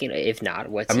are you taking? If not,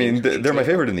 what teams? I mean, they're my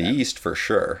favorite in the East for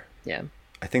sure. Yeah.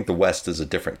 I think the West is a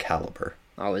different caliber.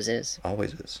 Always is.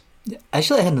 Always is.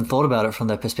 Actually, I hadn't thought about it from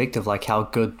that perspective. Like, how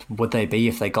good would they be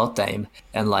if they got Dame?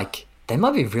 And like, they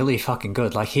might be really fucking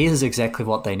good. Like, he is exactly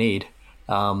what they need.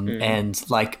 And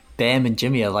like, Bam and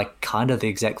Jimmy are like kind of the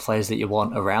exact players that you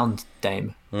want around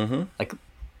Dame. Mm-hmm. Like,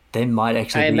 they might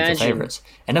actually be the favorites.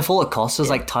 And if all it costs is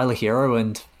like Tyler Hero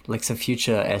and like some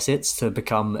future assets to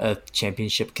become a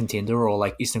championship contender or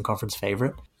like Eastern Conference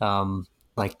favorite,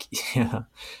 like, yeah,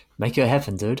 make it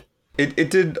happen, dude.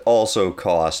 It did also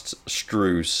cost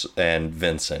Strus and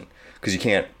Vincent because you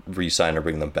can't re-sign or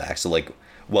bring them back. So like,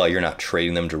 while you're not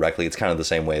trading them directly, it's kind of the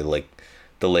same way like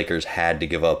the Lakers had to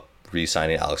give up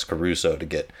re-signing Alex Caruso to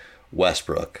get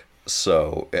Westbrook.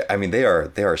 So I mean, they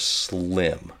are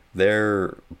slim.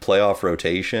 Their playoff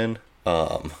rotation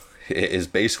is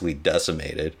basically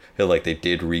decimated. Like, they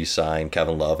did re-sign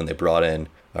Kevin Love and they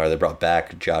brought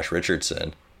back Josh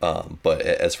Richardson. But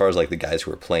as far as like the guys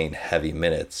who are playing heavy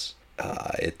minutes,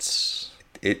 it's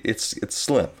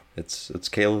slim. It's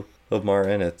Caleb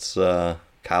Martin, it's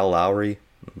Kyle Lowry,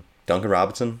 Duncan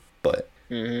Robinson, but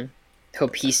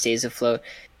hope he stays afloat.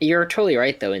 You're totally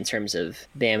right though in terms of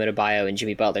Bam Adebayo and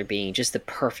Jimmy Butler being just the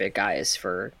perfect guys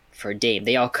for Dame.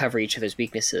 They all cover each other's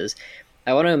weaknesses.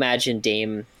 I want to imagine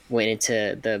Dame went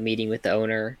into the meeting with the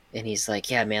owner and he's like,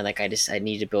 yeah, man, like I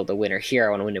need to build a winner here. I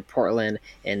want to win in Portland.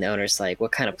 And the owner's like,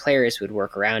 what kind of players would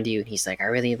work around you? And he's like, I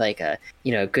really like a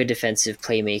good defensive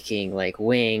playmaking, like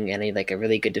wing, and I like a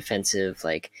really good defensive,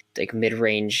 like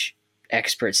mid-range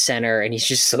expert center. And he's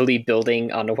just slowly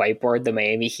building on the whiteboard the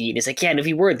Miami Heat. And it's like, yeah, and if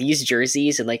he wore these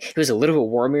jerseys and like it was a little bit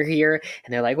warmer here,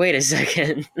 and they're like, wait a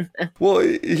second. Well,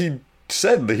 he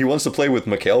said that he wants to play with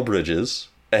Mikal Bridges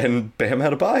and Bam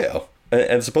Adebayo.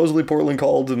 And supposedly Portland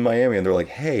called in Miami and they're like,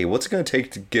 hey, what's it going to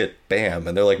take to get Bam?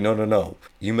 And they're like, no,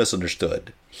 you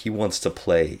misunderstood. He wants to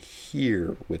play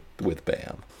here with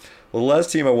Bam. Well, the last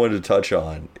team I wanted to touch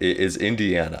on is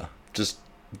Indiana. Just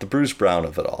the Bruce Brown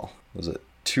of it all. Was it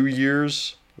 2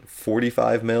 years,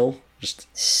 45 mil? Just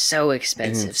so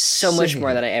expensive. So much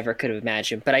more than I ever could have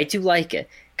imagined. But I do like it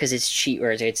because it's cheap,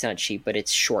 or it's not cheap, but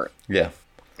it's short. Yeah.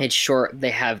 It's short.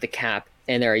 They have the cap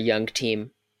and they're a young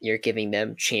team. You're giving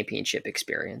them championship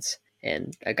experience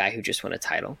and a guy who just won a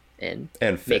title and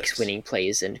makes winning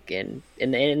plays and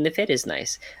the fit is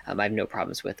nice. I have no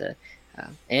problems with it.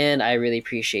 And I really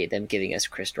appreciate them giving us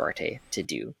Chris Duarte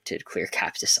to clear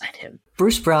cap to sign him.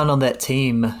 Bruce Brown on that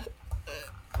team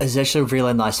is actually a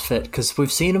really nice fit because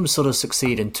we've seen him sort of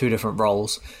succeed in two different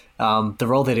roles. The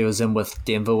role that he was in with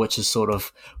Denver, which is sort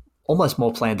of almost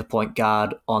more playing the point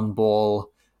guard on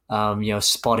ball,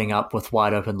 spotting up with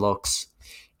wide open looks.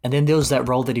 And then there was that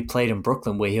role that he played in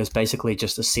Brooklyn where he was basically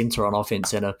just a center on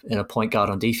offense and a point guard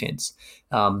on defense.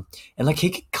 And like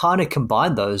he could kind of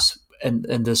combine those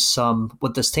in this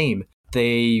with this team.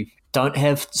 They don't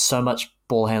have so much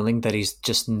ball handling that he's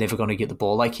just never going to get the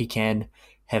ball. Like he can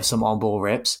have some on-ball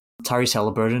reps. Tyrese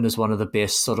Halliburton is one of the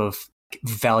best sort of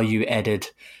value-added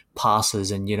passes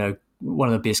and, one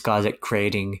of the best guys at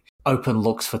creating open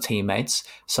looks for teammates.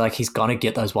 So like he's going to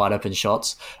get those wide open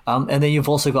shots. And then you've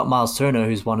also got Miles Turner,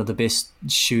 who's one of the best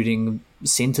shooting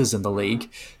centers in the league.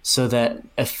 So that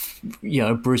if,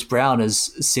 Bruce Brown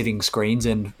is setting screens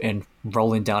and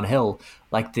rolling downhill,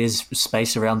 like there's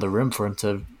space around the rim for him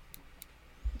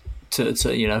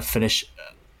to finish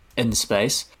in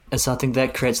space. And so I think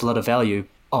that creates a lot of value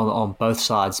on both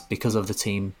sides because of the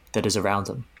team that is around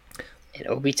him. And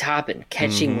Obi Toppin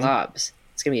catching lobs.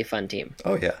 It's going to be a fun team.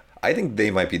 Oh, yeah. I think they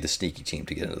might be the sneaky team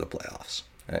to get into the playoffs.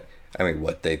 Right? I mean,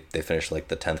 they finished like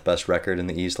the 10th best record in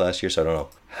the East last year, so I don't know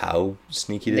how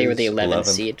sneaky they were the 11th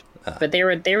seed. But they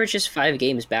were just 5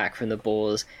 games back from the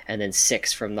Bulls and then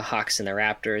 6 from the Hawks and the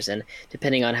Raptors. And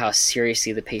depending on how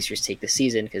seriously the Pacers take the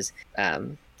season, because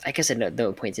I guess at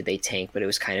no point did they tank, but it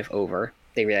was kind of over.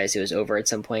 They realized it was over at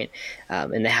some point.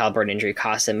 And the Halliburton injury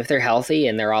cost them. If they're healthy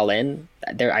and they're all in,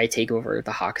 I take over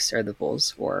the Hawks or the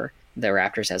Bulls or the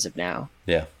Raptors as of now.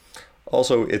 Yeah.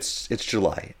 Also, it's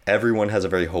July. Everyone has a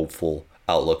very hopeful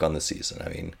outlook on the season. I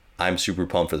mean, I'm super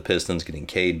pumped for the Pistons getting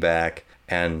Cade back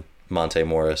and Monte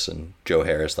Morris and Joe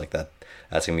Harris like that.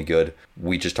 That's going to be good.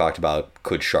 We just talked about,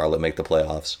 could Charlotte make the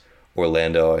playoffs?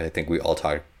 Orlando, I think we all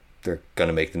talked, they're going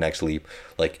to make the next leap.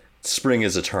 Like, spring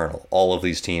is eternal. All of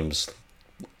these teams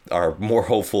are more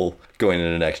hopeful going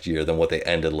into next year than what they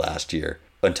ended last year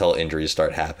until injuries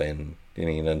start happening. I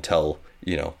mean, until,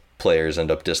 players end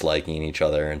up disliking each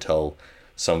other, until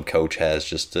some coach has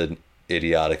just an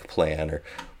idiotic plan or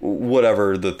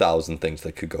whatever the 1,000 things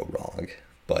that could go wrong.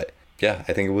 But yeah,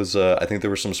 I think it was. I think there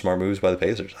were some smart moves by the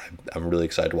Pacers. I'm really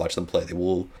excited to watch them play. They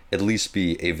will at least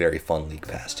be a very fun League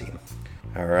Pass team.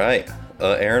 All right,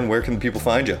 Aaron, where can people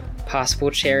find you?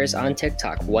 Possible Chairs on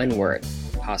TikTok. One word.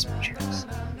 Possible Chairs.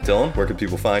 Dylan, where can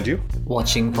people find you?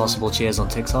 Watching Possible Chairs on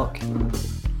TikTok.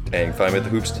 And you can find me at the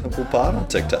Hoops Temple Pod on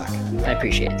TikTok. I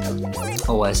appreciate it.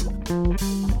 Always.